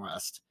the Mountain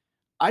West.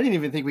 I didn't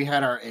even think we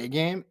had our A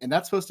game, and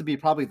that's supposed to be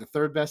probably the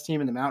third best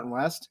team in the Mountain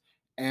West,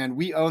 and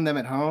we own them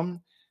at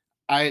home.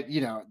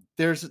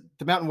 There's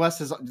the Mountain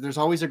West there's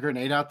always a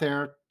grenade out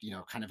there,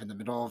 kind of in the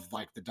middle of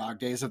like the dog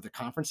days of the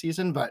conference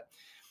season. But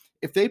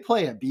if they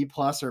play a B+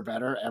 or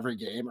better every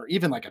game, or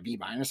even like a B-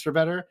 or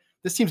better,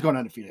 this team's going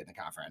undefeated in the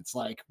conference.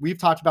 Like we've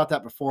talked about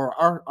that before.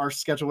 Our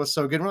schedule was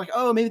so good. We're like,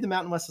 oh, maybe the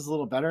Mountain West is a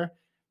little better.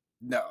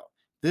 No,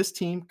 this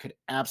team could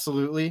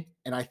absolutely,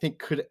 and I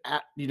think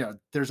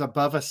there's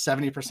above a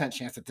 70%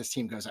 chance that this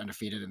team goes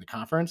undefeated in the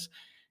conference.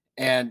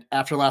 And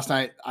after last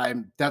night,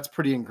 that's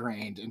pretty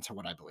ingrained into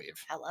what I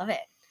believe. I love it.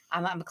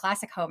 I'm a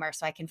classic homer,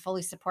 so I can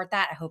fully support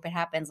that. I hope it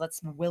happens.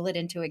 Let's will it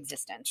into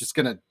existence. Just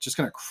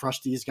gonna crush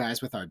these guys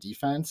with our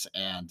defense,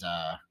 and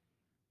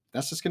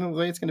that's just the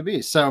way it's gonna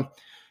be. So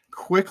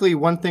quickly,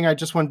 one thing I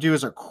just want to do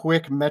is a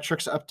quick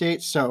metrics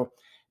update. So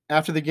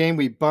after the game,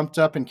 we bumped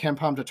up in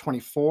KenPom to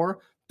 24.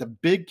 The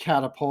big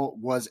catapult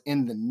was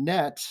in the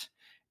net,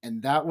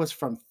 and that was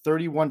from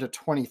 31 to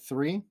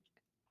 23.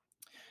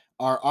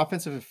 Our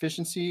offensive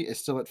efficiency is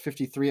still at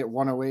 53 at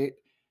 108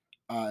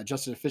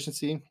 adjusted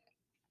efficiency.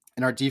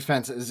 And our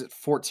defense is at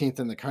 14th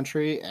in the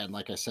country. And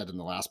like I said in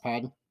the last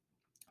pod,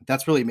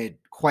 that's really made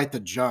quite the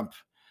jump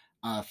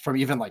from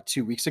even like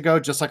 2 weeks ago,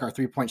 just like our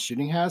 3-point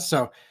shooting has.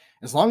 So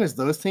as long as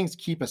those things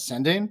keep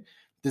ascending,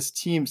 this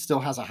team still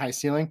has a high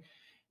ceiling.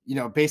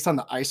 Based on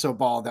the ISO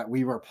ball that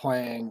we were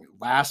playing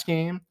last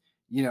game,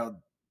 the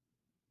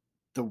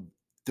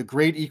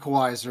great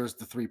equalizer is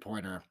the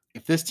 3-pointer.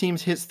 If this team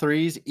hits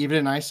threes, even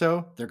in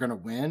ISO, they're going to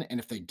win. And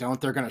if they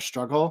don't, they're going to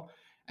struggle.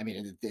 I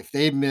mean, if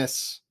they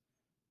miss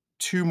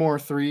 2 more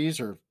threes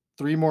or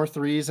 3 more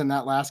threes in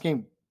that last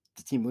game,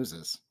 the team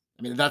loses.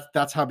 I mean,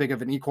 that's how big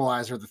of an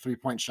equalizer the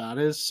 3-point shot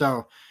is.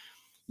 So,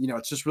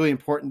 it's just really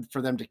important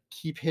for them to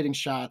keep hitting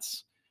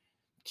shots,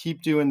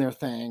 keep doing their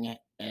thing.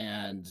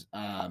 And,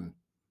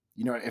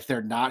 if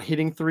they're not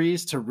hitting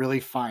threes, to really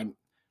find,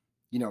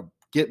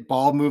 get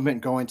ball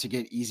movement going to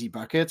get easy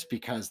buckets,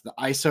 because the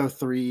ISO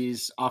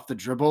threes off the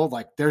dribble,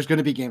 like there's going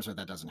to be games where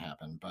that doesn't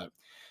happen. But,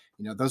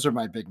 those are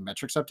my big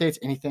metrics updates.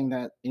 Anything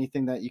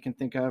that you can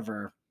think of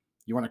or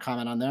you want to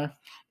comment on there?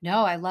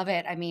 No, I love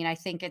it. I mean, I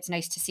think it's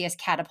nice to see us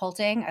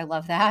catapulting. I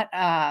love that.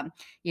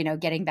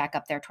 Getting back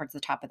up there towards the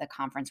top of the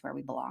conference where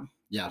we belong.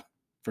 Yeah,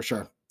 for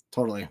sure.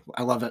 Totally.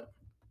 I love it.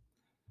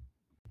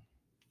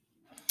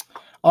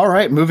 All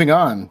right, moving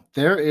on.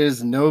 There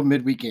is no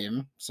midweek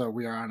game, so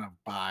we are on a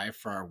bye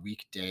for our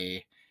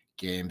weekday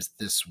games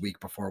this week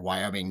before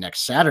Wyoming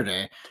next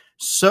Saturday.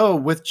 So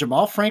with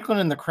Jamal Franklin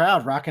in the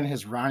crowd rocking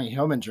his Ronnie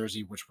Hillman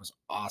jersey, which was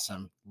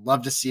awesome.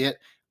 Love to see it.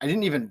 I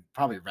didn't even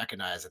probably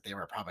recognize that they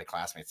were probably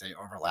classmates. They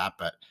overlap,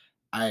 but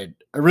I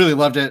really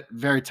loved it.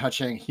 Very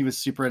touching. He was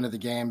super into the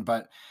game,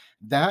 but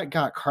that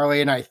got Carly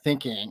and I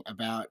thinking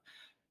about,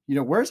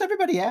 where's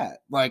everybody at?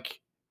 Like,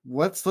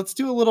 let's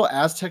do a little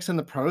Aztecs in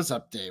the pros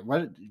update.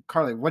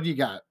 Carly, what do you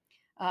got?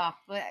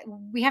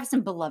 We have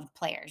some beloved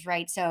players,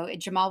 right? So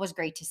Jamal was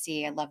great to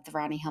see. I loved the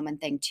Ronnie Hillman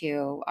thing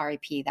too.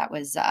 RIP. That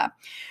was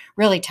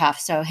really tough.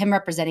 So him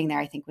representing there,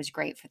 I think, was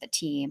great for the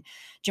team.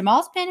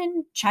 Jamal's been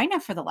in China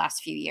for the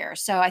last few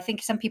years. So I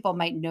think some people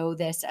might know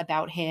this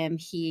about him.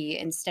 He,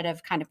 instead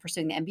of kind of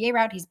pursuing the NBA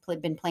route, he's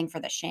been playing for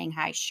the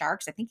Shanghai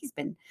Sharks. I think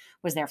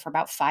was there for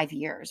about 5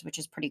 years, which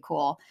is pretty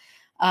cool.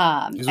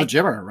 He's with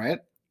Jimmer, right?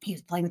 He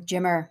was playing with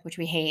Jimmer, which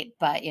we hate,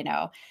 but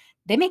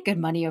they make good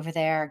money over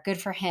there. Good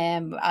for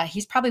him.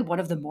 He's probably one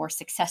of the more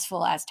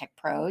successful Aztec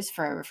pros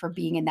for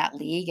being in that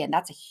league, and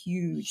that's a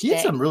huge He thing.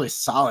 had some really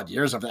solid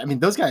years over there. I mean,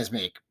 those guys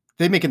make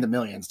in the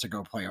millions to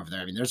go play over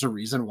there. I mean, there's a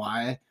reason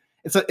why.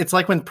 It's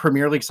like when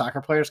Premier League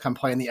soccer players come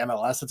play in the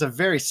MLS. It's a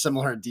very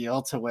similar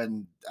deal to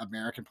when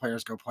American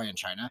players go play in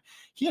China.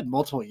 He had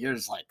multiple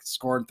years like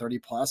scoring 30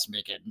 plus,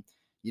 making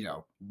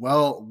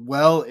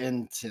well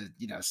into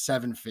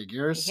seven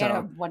figures. He had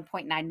a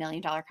 $1.9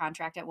 million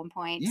contract at one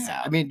point. Yeah, So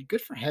I mean,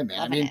 good for him, man.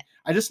 I loving mean, it.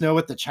 I just know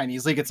with the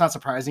Chinese league, it's not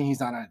surprising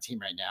he's not on a team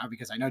right now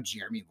because I know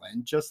Jeremy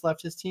Lin just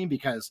left his team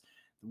because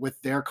with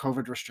their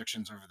COVID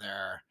restrictions over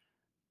there,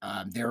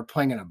 they were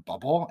playing in a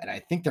bubble, and I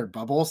think their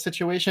bubble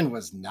situation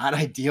was not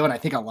ideal. And I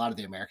think a lot of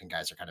the American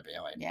guys are kind of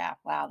bailing. Yeah,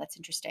 wow, that's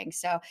interesting.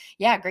 So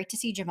yeah, great to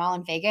see Jamal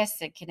in Vegas.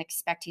 I can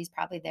expect he's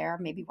probably there,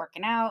 maybe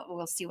working out.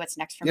 We'll see what's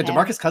next from Yeah, him.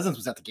 DeMarcus Cousins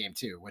was at the game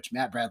too, which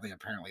Matt Bradley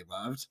apparently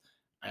loved.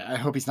 I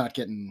hope he's not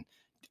getting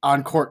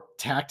on-court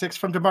tactics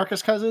from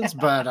DeMarcus Cousins,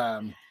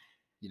 but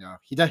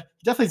he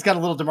definitely's got a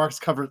little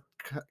DeMarcus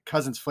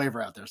Cousins flavor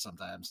out there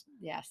sometimes.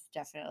 Yes,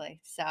 definitely.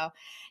 So,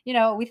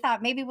 we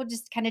thought maybe we'll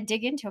just kind of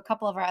dig into a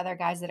couple of our other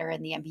guys that are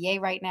in the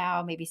NBA right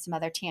now, maybe some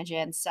other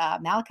tangents.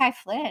 Malachi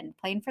Flynn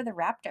playing for the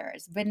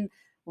Raptors. Been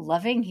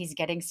loving. He's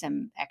getting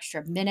some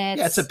extra minutes.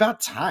 Yeah, it's about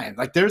time.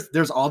 Like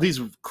there's all these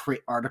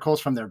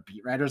articles from their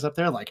beat writers up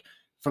there, like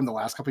from the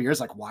last couple of years,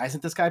 like why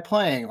isn't this guy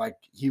playing? Like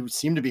he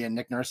seemed to be in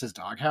Nick Nurse's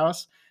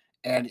doghouse.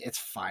 And it's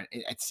fine.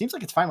 It seems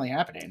like it's finally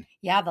happening.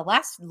 Yeah, the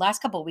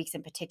last couple of weeks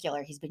in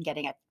particular, he's been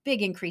getting a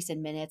big increase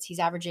in minutes. He's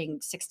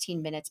averaging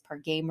 16 minutes per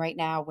game right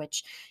now,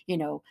 which,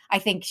 I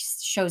think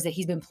shows that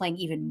he's been playing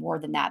even more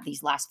than that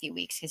these last few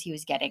weeks because he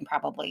was getting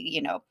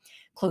probably,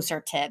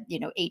 closer to,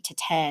 8 to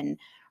 10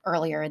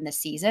 earlier in the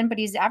season, but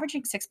he's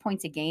averaging 6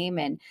 points a game.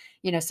 And,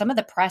 some of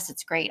the press,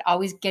 it's great.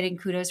 Always getting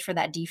kudos for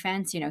that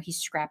defense. He's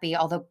scrappy,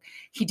 although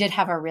he did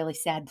have a really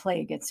sad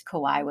play against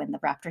Kawhi when the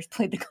Raptors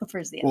played the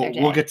Clippers the other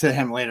day. We'll get to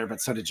him later,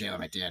 but so did Jalen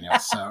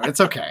McDaniels. So it's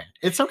okay.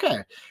 It's okay.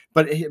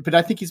 But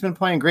I think he's been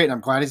playing great. And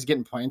I'm glad he's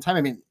getting playing time.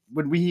 I mean,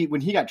 when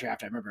he got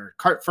drafted, I remember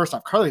first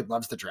off, Carly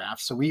loves the draft.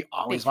 So we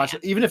always watch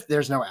it. Even if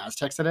there's no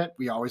Aztecs in it,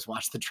 we always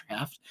watch the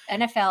draft.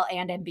 NFL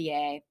and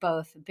NBA,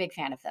 both big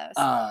fan of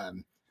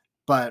those.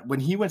 But when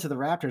he went to the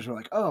Raptors, we're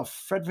like, oh,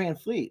 Fred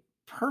VanVleet,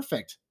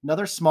 perfect.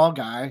 Another small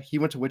guy. He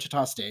went to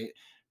Wichita State.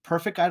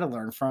 Perfect guy to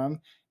learn from.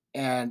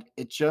 And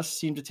it just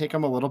seemed to take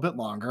him a little bit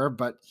longer,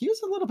 but he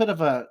was a little bit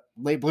of a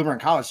late bloomer in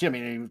college too. I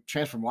mean, he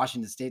transferred from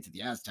Washington State to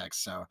the Aztecs.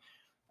 So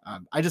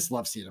I just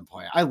love seeing him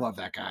play. I love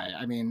that guy.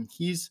 I mean,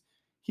 he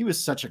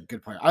was such a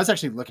good player. I was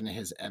actually looking at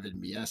his Evan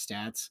Mia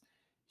stats.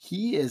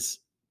 His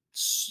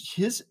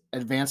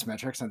advanced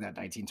metrics on that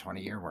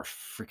 1920 year were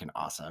freaking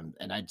awesome.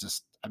 And I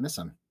miss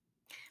him.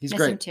 He's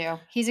great him too.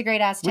 He's a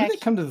great Aztec. When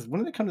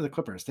did they come to the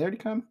Clippers? They already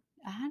come?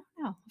 I don't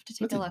know. I'll have to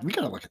take a look. We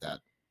got to look at that.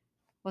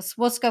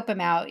 We'll scope him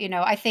out.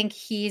 I think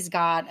he's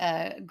got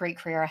a great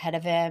career ahead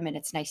of him, and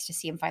it's nice to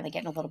see him finally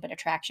getting a little bit of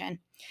traction.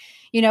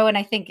 And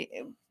I think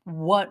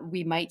what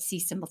we might see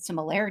some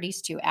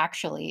similarities to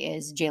actually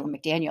is Jalen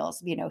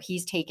McDaniels.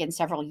 He's taken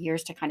several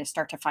years to kind of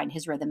start to find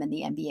his rhythm in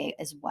the NBA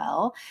as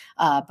well.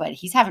 But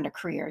he's having a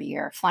career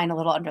year, flying a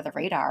little under the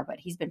radar, but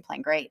he's been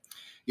playing great.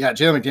 Yeah,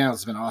 Jalen McDaniels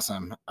has been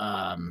awesome.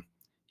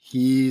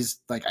 He's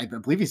like, I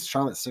believe he's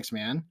Charlotte's sixth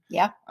man.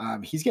 Yeah.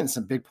 He's getting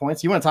some big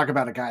points. You want to talk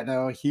about a guy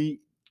though?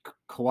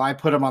 Kawhi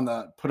put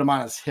him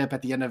on his hip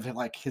at the end of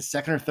like his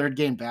second or third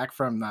game back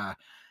from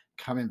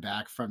coming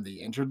back from the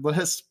injured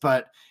list,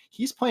 but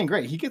he's playing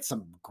great. He gets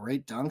some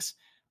great dunks.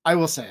 I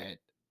will say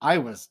I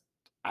was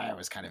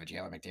kind of a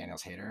Jalen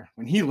McDaniels hater.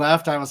 When he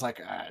left, I was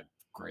like,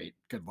 great,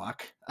 good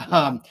luck.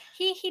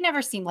 He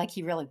never seemed like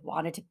he really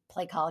wanted to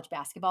play college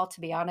basketball,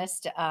 to be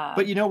honest.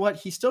 But you know what?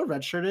 He still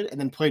redshirted and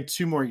then played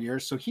 2 more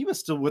years. So he was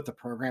still with the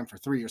program for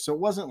 3 years. So it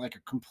wasn't like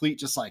a complete,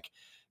 just like,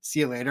 see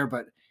you later.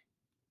 But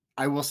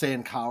I will say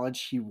in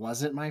college, he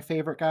wasn't my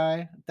favorite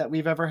guy that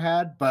we've ever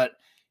had. But,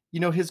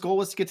 his goal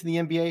was to get to the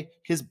NBA.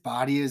 His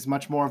body is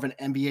much more of an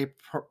NBA,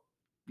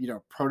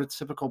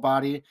 prototypical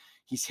body.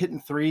 He's hitting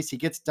threes. He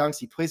gets dunks.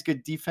 He plays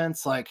good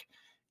defense. Like,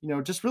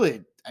 just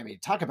really, I mean,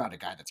 talk about a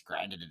guy that's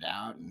grinded it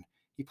out. And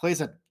he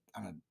plays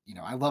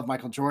I love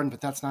Michael Jordan,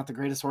 but that's not the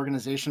greatest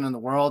organization in the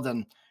world.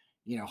 And,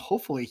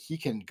 hopefully he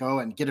can go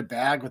and get a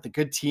bag with a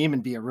good team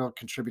and be a real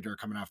contributor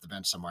coming off the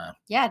bench somewhere.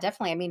 Yeah,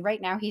 definitely. I mean,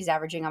 right now he's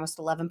averaging almost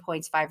 11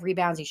 points, 5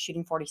 rebounds. He's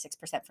shooting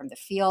 46% from the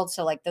field.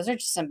 So, like, those are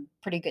just some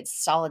pretty good,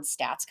 solid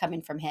stats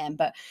coming from him.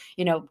 But,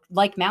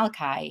 like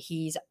Malachi,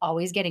 he's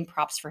always getting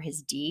props for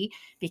his D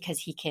because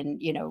he can,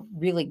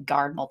 really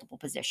guard multiple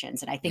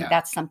positions. And I think Yeah.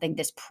 that's something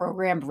this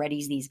program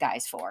readies these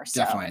guys for.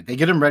 So. Definitely. They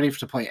get them ready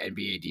to play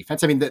NBA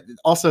defense. I mean,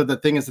 also the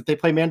thing is that they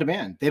play man to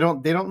man. They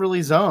don't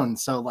really zone.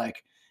 So,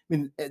 like, I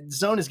mean,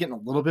 zone is getting a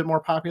little bit more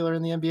popular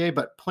in the NBA,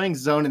 but playing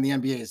zone in the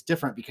NBA is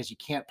different because you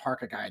can't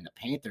park a guy in the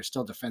paint. There's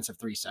still defensive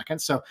 3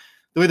 seconds. So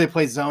the way they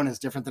play zone is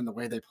different than the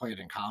way they play it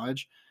in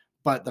college.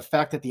 But the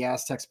fact that the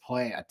Aztecs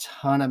play a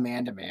ton of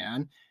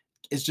man-to-man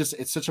is just,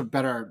 it's such a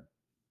better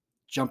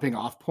jumping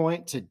off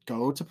point to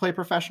go to play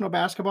professional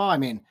basketball. I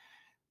mean,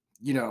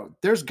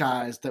 there's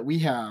guys that we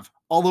have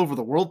all over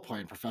the world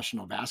playing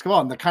professional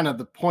basketball. And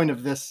the point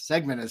of this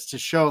segment is to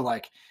show,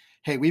 like,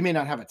 hey, we may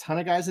not have a ton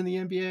of guys in the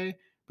NBA,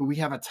 but we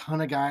have a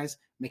ton of guys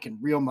making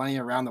real money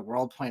around the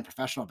world playing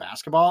professional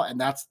basketball. And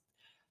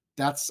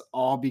that's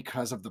all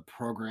because of the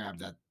program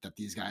that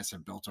these guys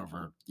have built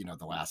over,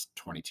 the last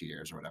 22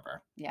 years or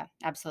whatever. Yeah,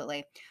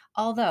 absolutely.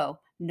 Although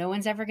no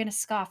one's ever going to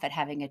scoff at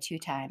having a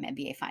 2-time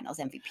NBA Finals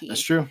MVP.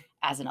 That's true.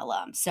 As an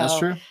alum. So That's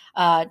true.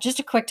 Just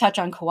a quick touch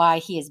on Kawhi.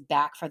 He is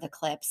back for the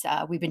Clips.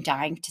 We've been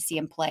dying to see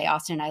him play.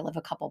 Austin and I live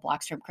a couple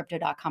blocks from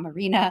Crypto.com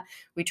Arena.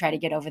 We try to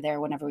get over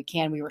there whenever we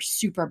can. We were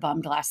super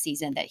bummed last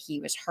season that he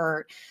was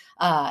hurt.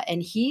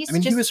 And he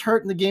was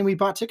hurt in the game we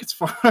bought tickets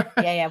for.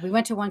 Yeah. We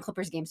went to one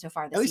Clippers game so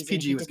far this At least season.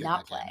 PG he was did good not in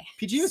that play. game.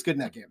 PG was good in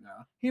that game,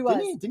 though. He was.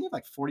 Didn't he have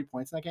like 40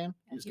 points in that game?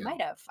 He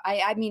might have.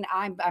 I mean,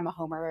 I'm a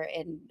homer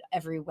in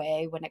every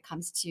way when it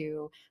comes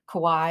to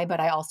Kawhi, but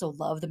I also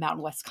love the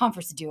Mountain West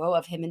Conference duo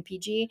of him and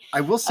PG.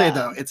 I will say,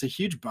 though, it's a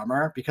huge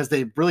bummer because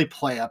they really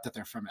play up that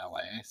they're from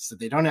LA. So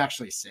they don't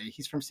actually say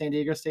he's from San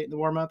Diego State in the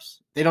warmups.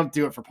 They don't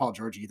do it for Paul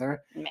George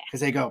either because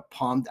they go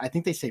I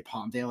think they say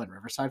Palmdale and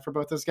Riverside for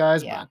both those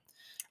guys, but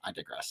I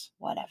digress.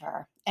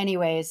 Whatever.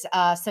 Anyways,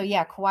 so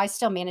yeah, Kawhi's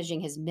still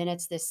managing his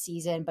minutes this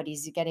season, but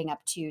he's getting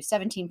up to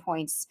 17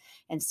 points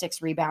and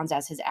 6 rebounds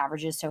as his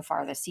averages so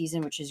far this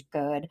season, which is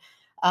good.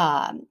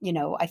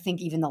 I think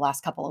even the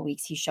last couple of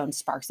weeks, he's shown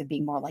sparks of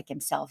being more like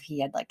himself. He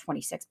had like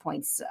 26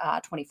 points,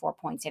 24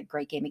 points. He had a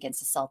great game against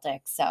the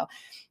Celtics. So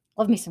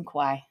love me some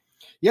Kawhi.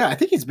 Yeah, I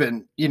think he's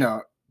been,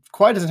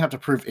 Kawhi doesn't have to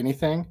prove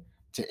anything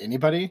to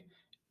anybody.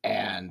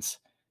 And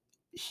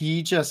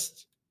he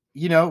just,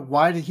 he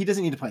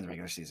doesn't need to play in the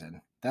regular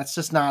season. That's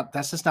just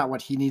not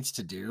what he needs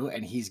to do.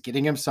 And he's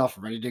getting himself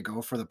ready to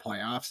go for the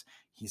playoffs.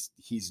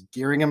 He's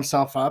gearing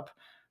himself up.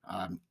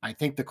 I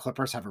think the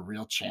Clippers have a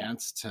real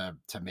chance to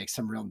make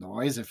some real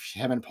noise if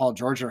him and Paul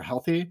George are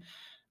healthy.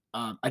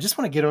 I just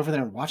want to get over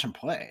there and watch him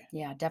play.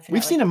 Yeah, definitely.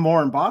 We've seen him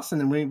more in Boston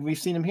than we've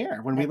seen him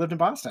here when we lived in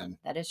Boston.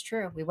 That is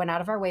true. We went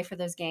out of our way for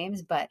those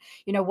games, but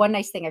one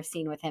nice thing I've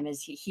seen with him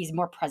is he's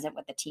more present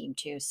with the team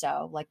too.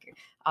 So like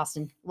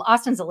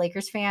Austin's a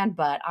Lakers fan,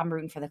 but I'm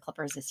rooting for the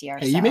Clippers this year.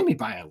 Hey, you made me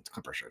buy a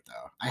Clipper shirt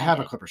though. I have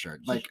a Clipper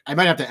shirt. Like I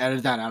might have to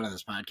edit that out of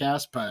this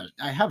podcast, but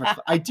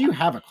I do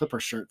have a Clipper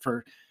shirt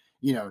for,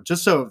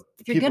 just so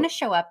if you're going to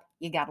show up,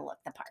 you got to look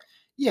the part.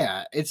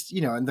 Yeah. It's,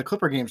 and the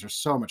Clipper games are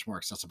so much more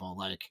accessible.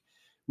 Like,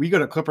 we go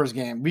to Clippers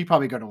game. We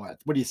probably go to what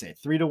do you say?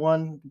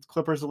 3-1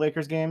 Clippers to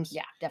Lakers games.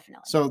 Yeah,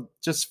 definitely. So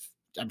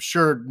I'm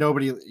sure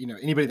nobody,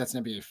 anybody that's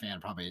an NBA fan,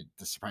 probably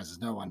this surprises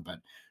no one, but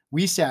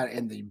we sat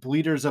in the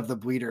bleeders of the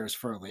bleeders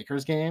for a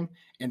Lakers game.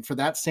 And for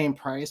that same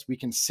price, we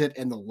can sit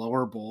in the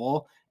lower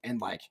bowl and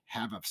like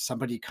have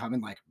somebody come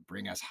and like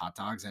bring us hot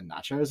dogs and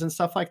nachos and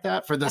stuff like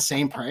that for the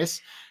same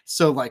price.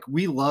 So like,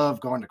 we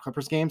love going to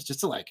Clippers games just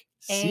to like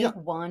see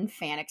A1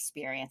 fan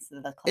experience.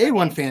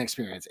 Fan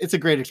experience. It's a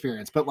great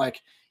experience, but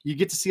like you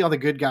get to see all the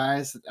good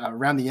guys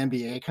around the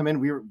NBA come in.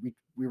 We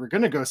were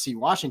going to go see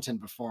Washington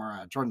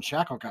before Jordan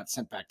Shackle got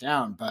sent back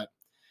down, but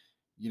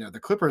the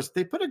Clippers,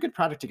 they put a good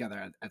product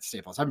together at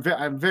Staples. I'm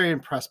very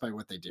impressed by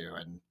what they do,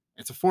 and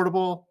it's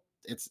affordable.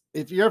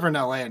 If you're ever in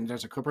LA and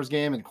there's a Clippers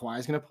game and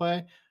Kawhi's going to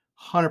play,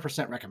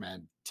 100%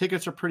 recommend.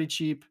 Tickets are pretty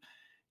cheap.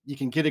 You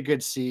can get a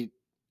good seat,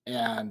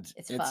 and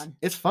it's fun.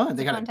 It's fun.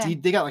 They got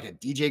like a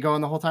DJ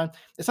going the whole time.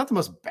 It's not the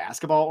most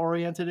basketball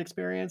oriented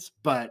experience,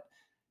 but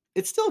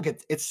it's still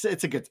good. It's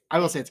a good. I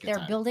will say it's a good.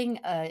 They're building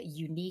a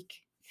unique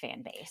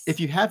fan base. If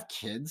you have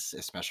kids,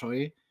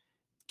 especially.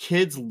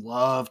 Kids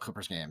love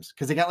Clippers games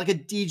because they got like a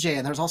DJ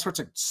and there's all sorts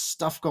of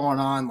stuff going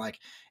on. Like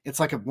it's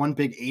like a one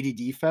big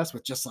ADD fest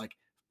with just like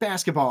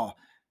basketball,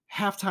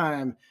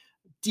 halftime,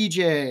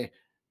 DJ,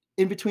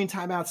 in between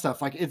timeout stuff.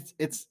 Like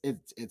it's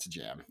a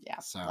jam. Yeah,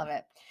 so love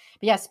it.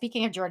 But yeah,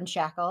 speaking of Jordan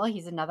Shackle,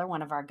 he's another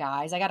one of our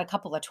guys. I got a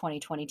couple of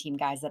 2020 team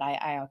guys that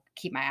I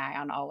keep my eye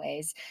on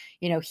always.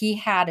 He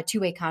had a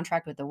 2-way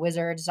contract with the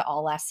Wizards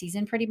all last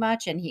season pretty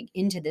much, and he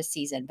into this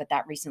season, but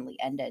that recently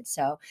ended.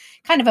 So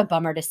kind of a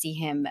bummer to see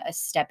him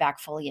step back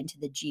fully into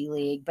the G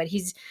League, but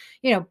he's,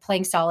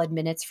 playing solid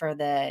minutes for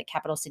the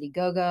Capital City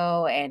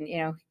Go-Go.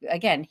 And,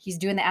 again, he's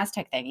doing the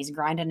Aztec thing. He's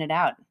grinding it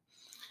out.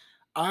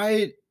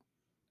 I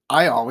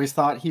I always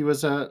thought he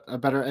was a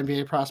better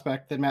NBA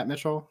prospect than Matt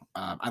Mitchell.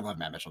 I love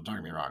Matt Mitchell, don't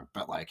get me wrong,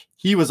 but like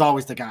he was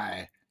always the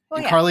guy. Well,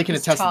 And yeah, Carly can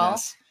he's attest to tall.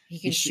 this. He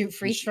can shoot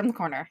frees from the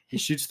corner. He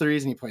shoots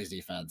threes and he plays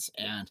defense.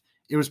 And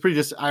it was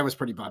I was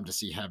pretty bummed to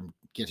see him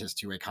get his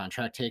 2-way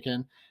contract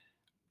taken.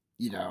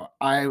 You know,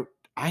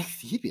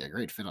 he'd be a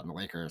great fit on the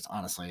Lakers.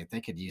 Honestly,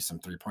 they could use some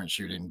 3-point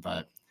shooting,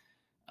 but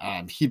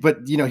I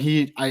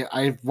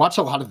watch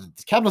a lot of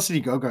the Capital City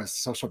Go-Go's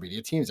social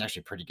media team is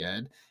actually pretty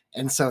good.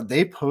 And so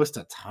they post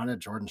a ton of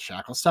Jordan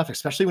Shackle stuff,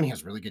 especially when he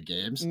has really good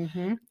games.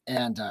 Mm-hmm.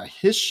 And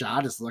his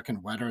shot is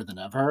looking wetter than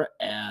ever.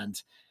 And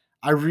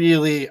I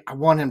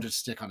want him to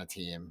stick on a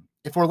team.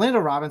 If Orlando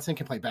Robinson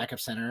can play backup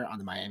center on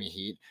the Miami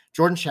Heat,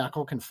 Jordan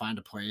Shackle can find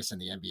a place in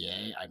the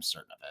NBA. I'm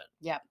certain of it.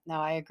 Yeah, no,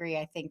 I agree.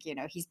 I think,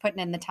 he's putting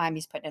in the time,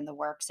 he's putting in the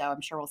work. So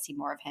I'm sure we'll see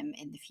more of him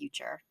in the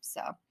future.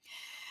 So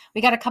we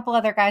got a couple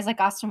other guys,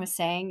 like Austin was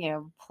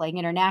saying, playing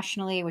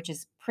internationally, which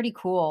is pretty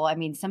cool. I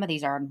mean, some of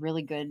these are in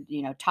really good,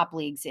 top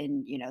leagues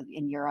in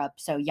Europe.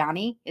 So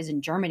Yanni is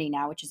in Germany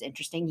now, which is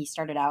interesting. He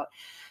started out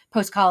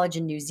post college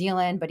in New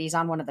Zealand, but he's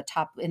on one of the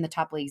top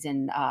leagues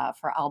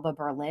for Alba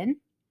Berlin,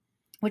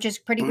 which is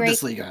pretty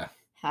Bundesliga. great.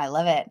 I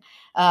love it.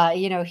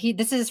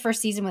 This is his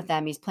first season with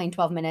them. He's playing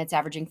 12 minutes,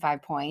 averaging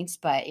 5 points,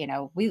 but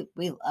we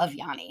love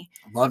Yanni.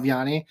 Love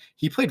Yanni.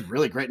 He played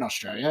really great in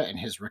Australia in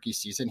his rookie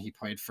season. He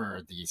played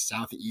for the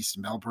Southeast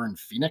Melbourne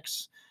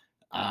Phoenix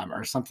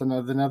or something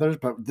of the others,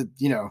 but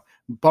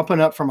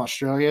bumping up from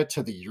Australia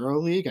to the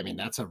EuroLeague, I mean,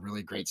 that's a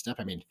really great step.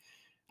 I mean,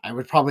 I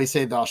would probably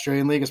say the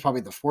Australian League is probably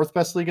the 4th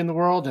best league in the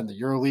world, and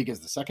the EuroLeague is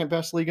the 2nd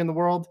best league in the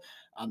world.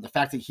 The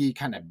fact that he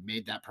kind of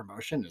made that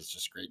promotion is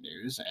just great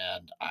news,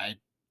 and I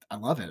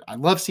love it. I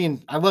love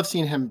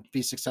seeing him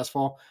be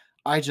successful.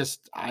 I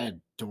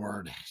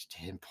adored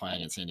him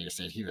playing at San Diego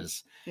State.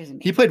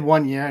 He played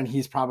 1 year, and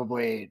he's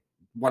probably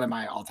one of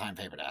my all-time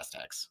favorite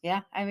Aztecs.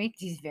 Yeah, I mean,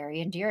 he's very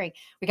endearing.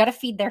 We got to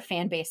feed their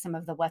fan base some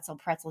of the Wetzel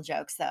Pretzel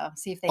jokes, though.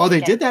 See if they. Oh, they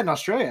did that in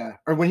Australia,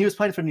 or when he was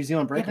playing for New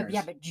Zealand Breakers.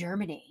 Yeah, but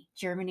Germany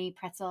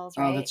pretzels,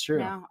 right? Oh, that's true.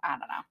 No, I don't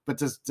know. But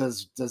does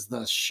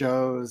the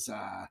shows?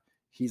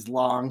 He's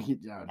long.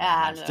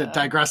 No.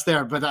 Digress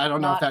there, but I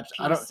don't know if that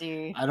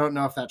PC. I don't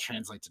know if that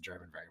translates to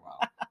German very well.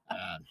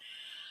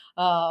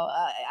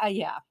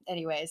 Yeah.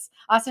 Anyways,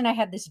 Austin and I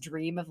had this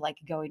dream of like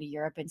going to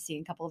Europe and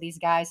seeing a couple of these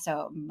guys.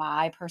 So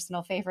my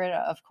personal favorite,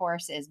 of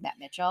course, is Matt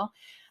Mitchell.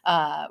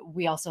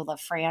 We also love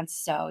France.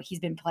 So he's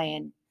been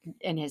playing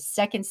in his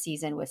 2nd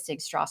season with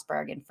Sig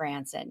Strasbourg in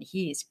France, and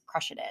he's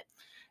crushing it.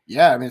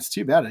 Yeah, I mean, it's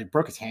too bad. He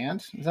broke his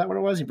hand. Is that what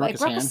it was? He broke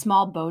his hand? A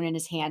small bone in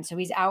his hand. So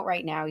he's out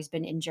right now. He's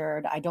been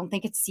injured. I don't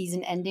think it's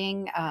season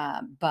ending,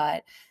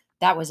 but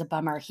that was a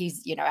bummer.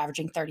 He's,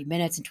 averaging 30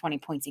 minutes and 20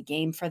 points a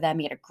game for them.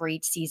 He had a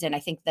great season. I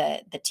think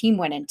the team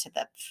went into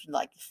the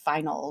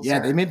finals. Yeah,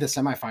 they made the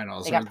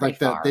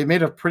semifinals. They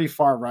made a pretty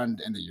far run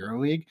in the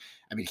EuroLeague.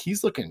 I mean,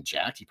 he's looking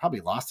jacked. He probably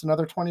lost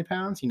another 20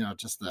 pounds,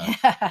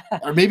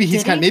 or maybe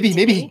he's maybe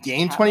he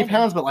gained 20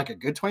 pounds, but like a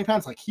good 20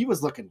 pounds. Like he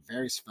was looking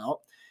very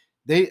svelte.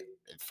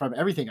 From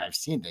everything I've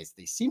seen,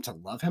 they seem to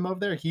love him over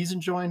there. He's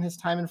enjoying his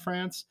time in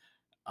France.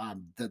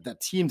 The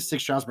team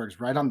Sig Strasbourg is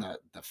right on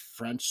the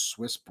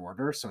French-Swiss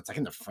border, so it's like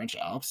in the French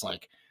Alps.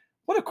 Like,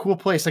 what a cool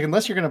place! Like,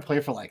 unless you're going to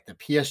play for like the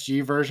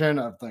PSG version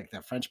of like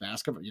the French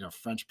basketball,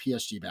 French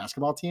PSG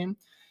basketball team,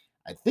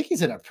 I think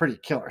he's in a pretty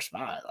killer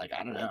spot. Like,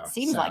 I don't know. It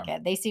seems like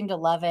it. They seem to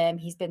love him.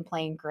 He's been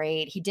playing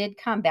great. He did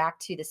come back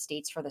to the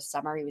States for the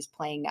summer. He was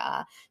playing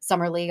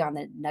summer league on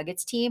the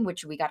Nuggets team,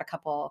 which we got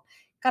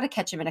to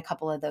catch him in a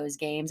couple of those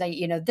games.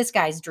 This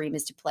guy's dream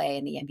is to play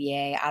in the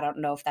NBA. I don't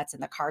know if that's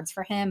in the cards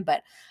for him,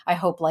 but I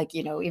hope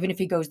even if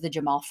he goes the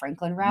Jamal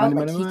Franklin route,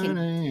 he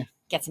can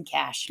get some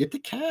cash. Get the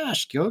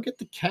cash. Go get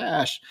the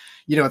cash.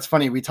 It's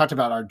funny. We talked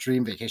about our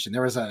dream vacation.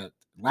 There was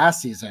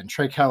last season,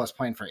 Trey Kell was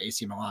playing for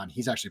AC Milan.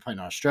 He's actually playing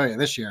in Australia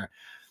this year,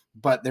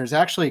 but there's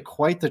actually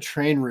quite the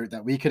train route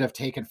that we could have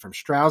taken from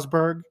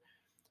Strasbourg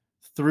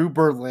through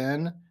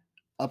Berlin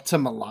up to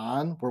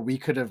Milan, where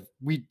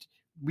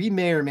we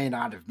may or may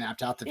not have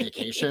mapped out the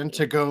vacation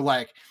to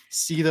go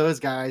see those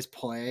guys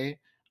play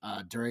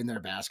during their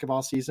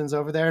basketball seasons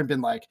over there and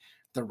been like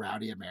the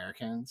rowdy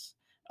Americans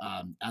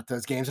at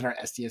those games in our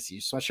SDSU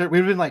sweatshirt.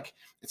 We've been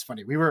it's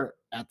funny. We were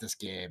at this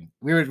game.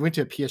 We went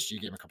to a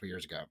PSG game a couple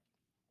years ago,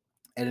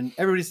 and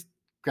everybody's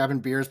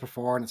grabbing beers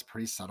before, and it's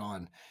pretty subtle.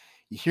 And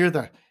you hear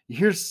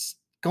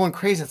going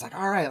crazy. It's like,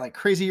 all right, like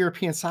crazy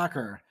European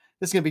soccer.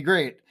 This is gonna be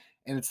great.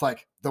 And it's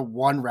like the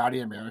one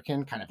rowdy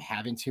American kind of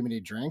having too many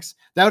drinks.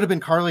 That would have been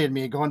Carly and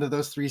me going to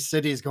those 3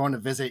 cities, going to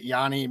visit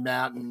Yanni,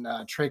 Matt, and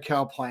Trey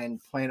Kell playing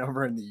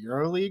over in the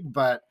EuroLeague.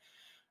 But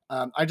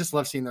I just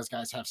love seeing those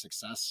guys have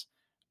success.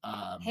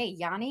 Hey,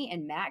 Yanni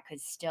and Matt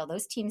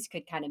those teams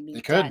could kind of meet.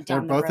 They could.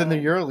 They're both in the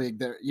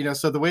EuroLeague.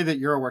 So the way that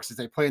Euro works is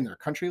they play in their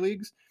country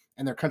leagues,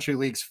 and their country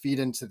leagues feed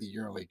into the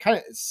EuroLeague. Kind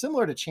of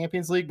similar to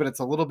Champions League, but it's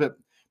a little bit.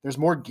 There's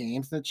more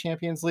games in the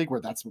Champions League,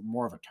 where that's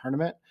more of a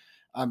tournament.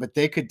 But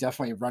they could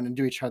definitely run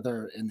into each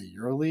other in the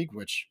EuroLeague,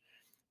 which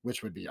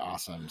which would be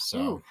awesome. So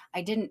Ooh,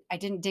 I didn't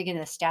dig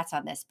into the stats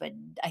on this, but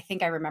I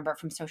think I remember it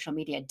from social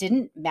media.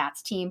 Didn't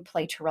Matt's team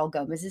play Terrell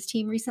Gomez's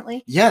team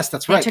recently? yes,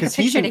 that's They right. took a Because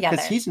he's picture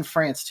together. he's in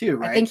France too,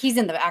 right? I think he's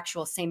in the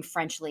actual same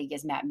French league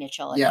as Matt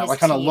Mitchell. And yeah, his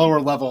like on a team, lower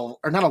level,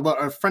 or not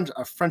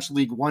a French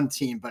League One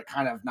team, but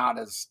kind of not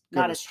as good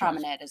not as as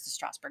prominent as the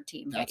Strasbourg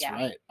team. That's but yeah,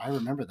 right. I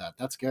remember that.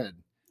 That's good.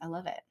 I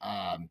love it.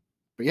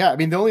 But yeah, I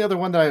mean, the only other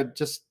one that I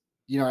just,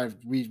 when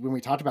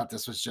we talked about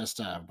this was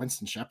just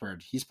Winston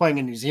Shepherd. He's playing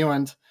in New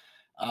Zealand.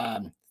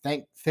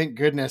 Thank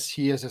goodness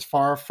he is as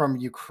far from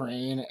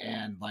Ukraine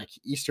and like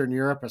Eastern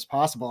Europe as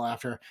possible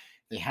after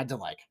they had to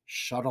like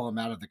shuttle him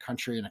out of the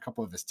country and a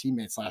couple of his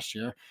teammates last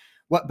year.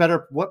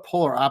 What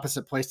polar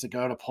opposite place to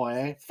go to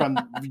play from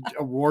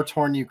a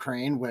war-torn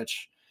Ukraine,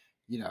 which,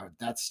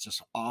 that's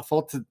just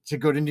awful to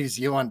go to New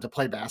Zealand to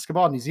play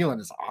basketball. New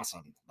Zealand is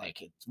awesome.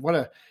 Like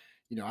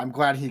I'm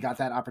glad he got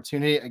that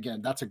opportunity.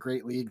 Again, that's a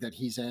great league that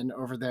he's in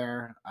over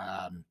there.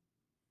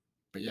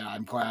 But yeah,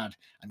 I'm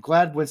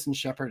glad Winston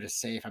Shepherd is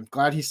safe. I'm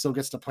glad he still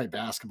gets to play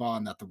basketball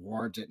and that the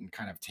war didn't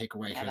kind of take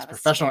away his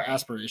professional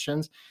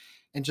aspirations.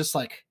 And just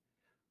like,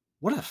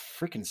 what a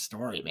freaking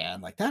story,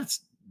 man. Like that's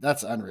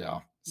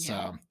unreal. Yeah.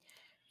 So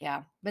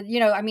Yeah. But,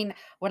 I mean,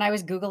 when I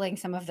was Googling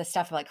some of the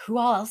stuff, like who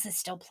all else is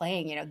still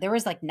playing, there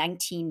was like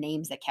 19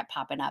 names that kept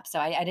popping up. So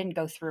I didn't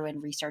go through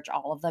and research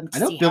all of them to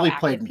I know see Billy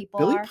how active people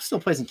Billy are. still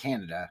plays in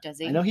Canada. Does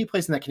he? I know he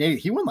plays in that Canadian.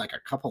 He won like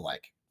a couple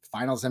like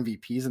finals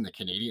MVPs in the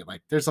Canadian.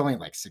 Like there's only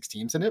like 6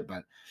 teams in it,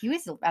 but He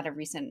was at a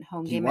recent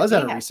home game. he was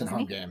at a Bayhawks, recent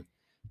wasn't home he? game.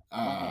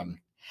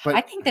 I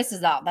But think that's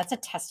a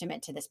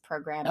testament to this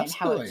program and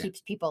how it absolutely. keeps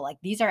people like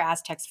these are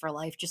Aztecs for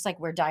life. Just like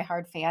we're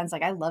diehard fans.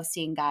 Like I love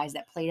seeing guys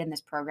that played in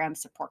this program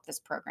support this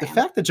The program.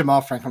 fact that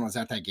Jamal Franklin was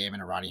at that game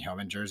in a Ronnie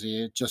Hillman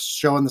jersey, just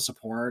showing the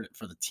support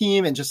for the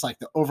team and just like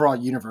the overall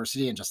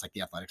university and just like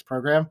the athletics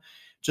program,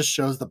 just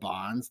shows the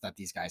bonds that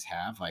these guys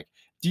have. Like,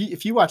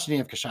 if you watch any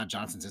of Kashad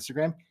Johnson's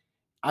Instagram,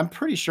 I'm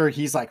pretty sure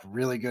he's like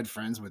really good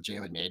friends with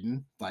Jalen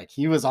Maiden. Like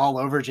he was all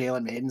over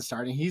Jalen Maiden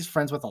starting. He's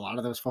friends with a lot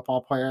of those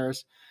football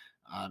players.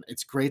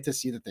 It's great to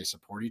see that they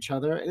support each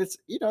other. And it's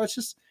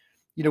just,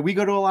 we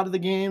go to a lot of the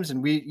games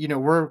and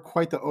we're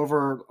quite the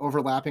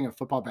overlapping of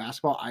football,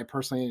 basketball. I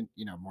personally,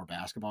 more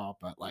basketball,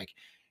 but like,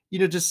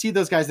 just see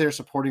those guys there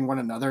supporting one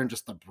another and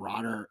just the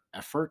broader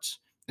efforts,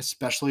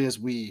 especially as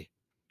we,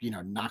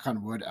 knock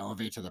on wood,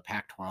 elevate to the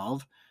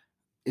Pac-12.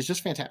 It's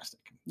just fantastic.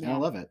 Yeah. And I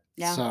love it.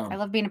 Yeah. So I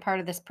love being a part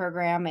of this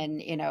program. And,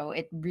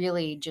 it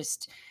really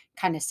just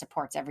kind of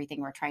supports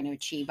everything we're trying to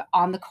achieve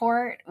on the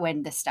court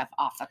when the stuff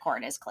off the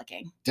court is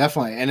clicking.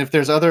 Definitely. And if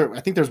I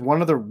think there's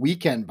one other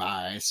weekend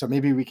by, so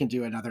maybe we can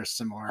do another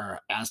similar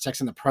Aztecs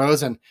in the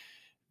pros and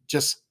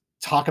just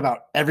talk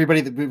about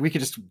everybody that we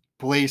could just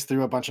blaze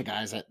through a bunch of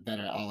guys that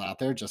are all out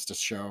there just to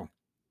show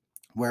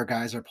where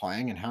guys are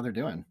playing and how they're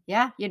doing.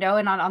 Yeah.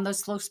 And on those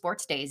slow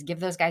sports days, give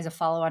those guys a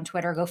follow on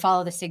Twitter. Go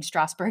follow the Sig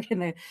Strasbourg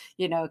and the,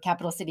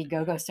 Capital City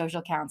Go-Go social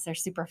accounts. They're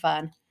super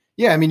fun.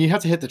 Yeah. I mean, you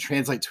have to hit the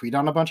translate tweet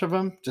on a bunch of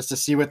them just to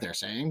see what they're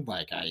saying.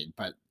 But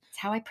it's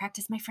how I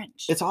practice my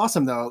French. It's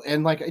awesome though.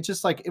 And like, it's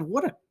just like,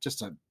 what a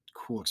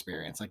cool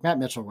experience. Like Matt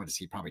Mitchell, what is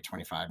he? Probably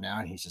 25 now.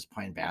 And he's just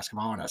playing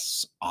basketball in a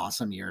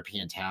awesome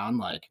European town.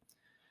 Like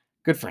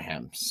good for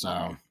him.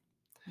 So,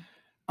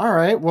 all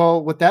right.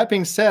 Well, with that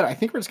being said, I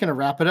think we're just going to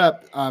wrap it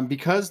up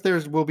because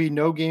will be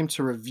no game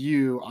to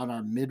review on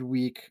our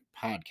midweek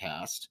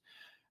podcast.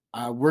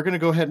 We're going to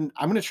go ahead and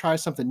I'm going to try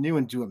something new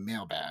and do a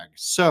mailbag.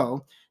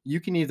 So you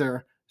can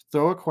either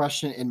throw a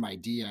question in my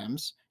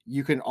DMs.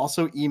 You can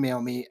also email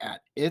me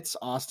at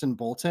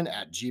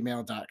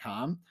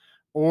itsaustinbolton@gmail.com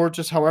or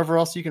just however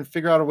else you can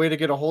figure out a way to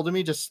get a hold of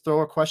me. Just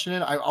throw a question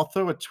in. I'll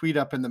throw a tweet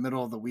up in the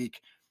middle of the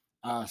week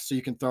so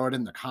you can throw it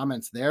in the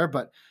comments there.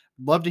 But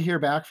love to hear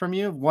back from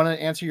you. Want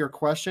to answer your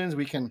questions.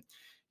 We can,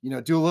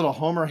 do a little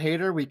homer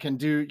hater. We can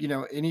do,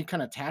 any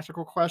kind of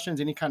tactical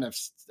questions, any kind of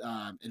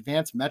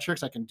advanced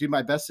metrics. I can do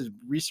my best to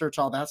research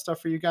all that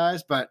stuff for you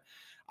guys, but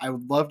I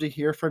would love to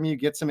hear from you,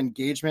 get some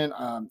engagement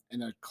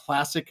in a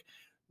classic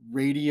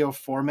radio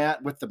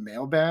format with the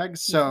mailbag.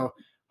 So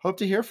hope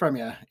to hear from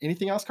you.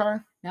 Anything else,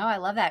 Cara? No, I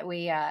love that.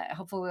 We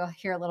hopefully we'll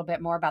hear a little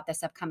bit more about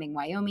this upcoming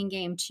Wyoming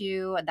game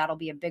too. That'll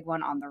be a big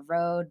one on the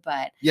road,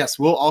 but yes,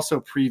 we'll also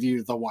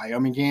preview the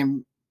Wyoming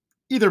game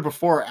either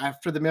before or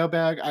after the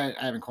mailbag. I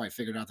haven't quite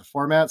figured out the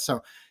format,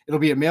 so it'll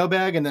be a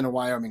mailbag and then a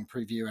Wyoming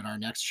preview in our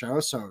next show.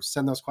 So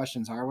send those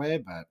questions our way,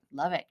 but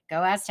love it.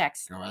 Go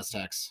Aztecs. Go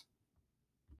Aztecs.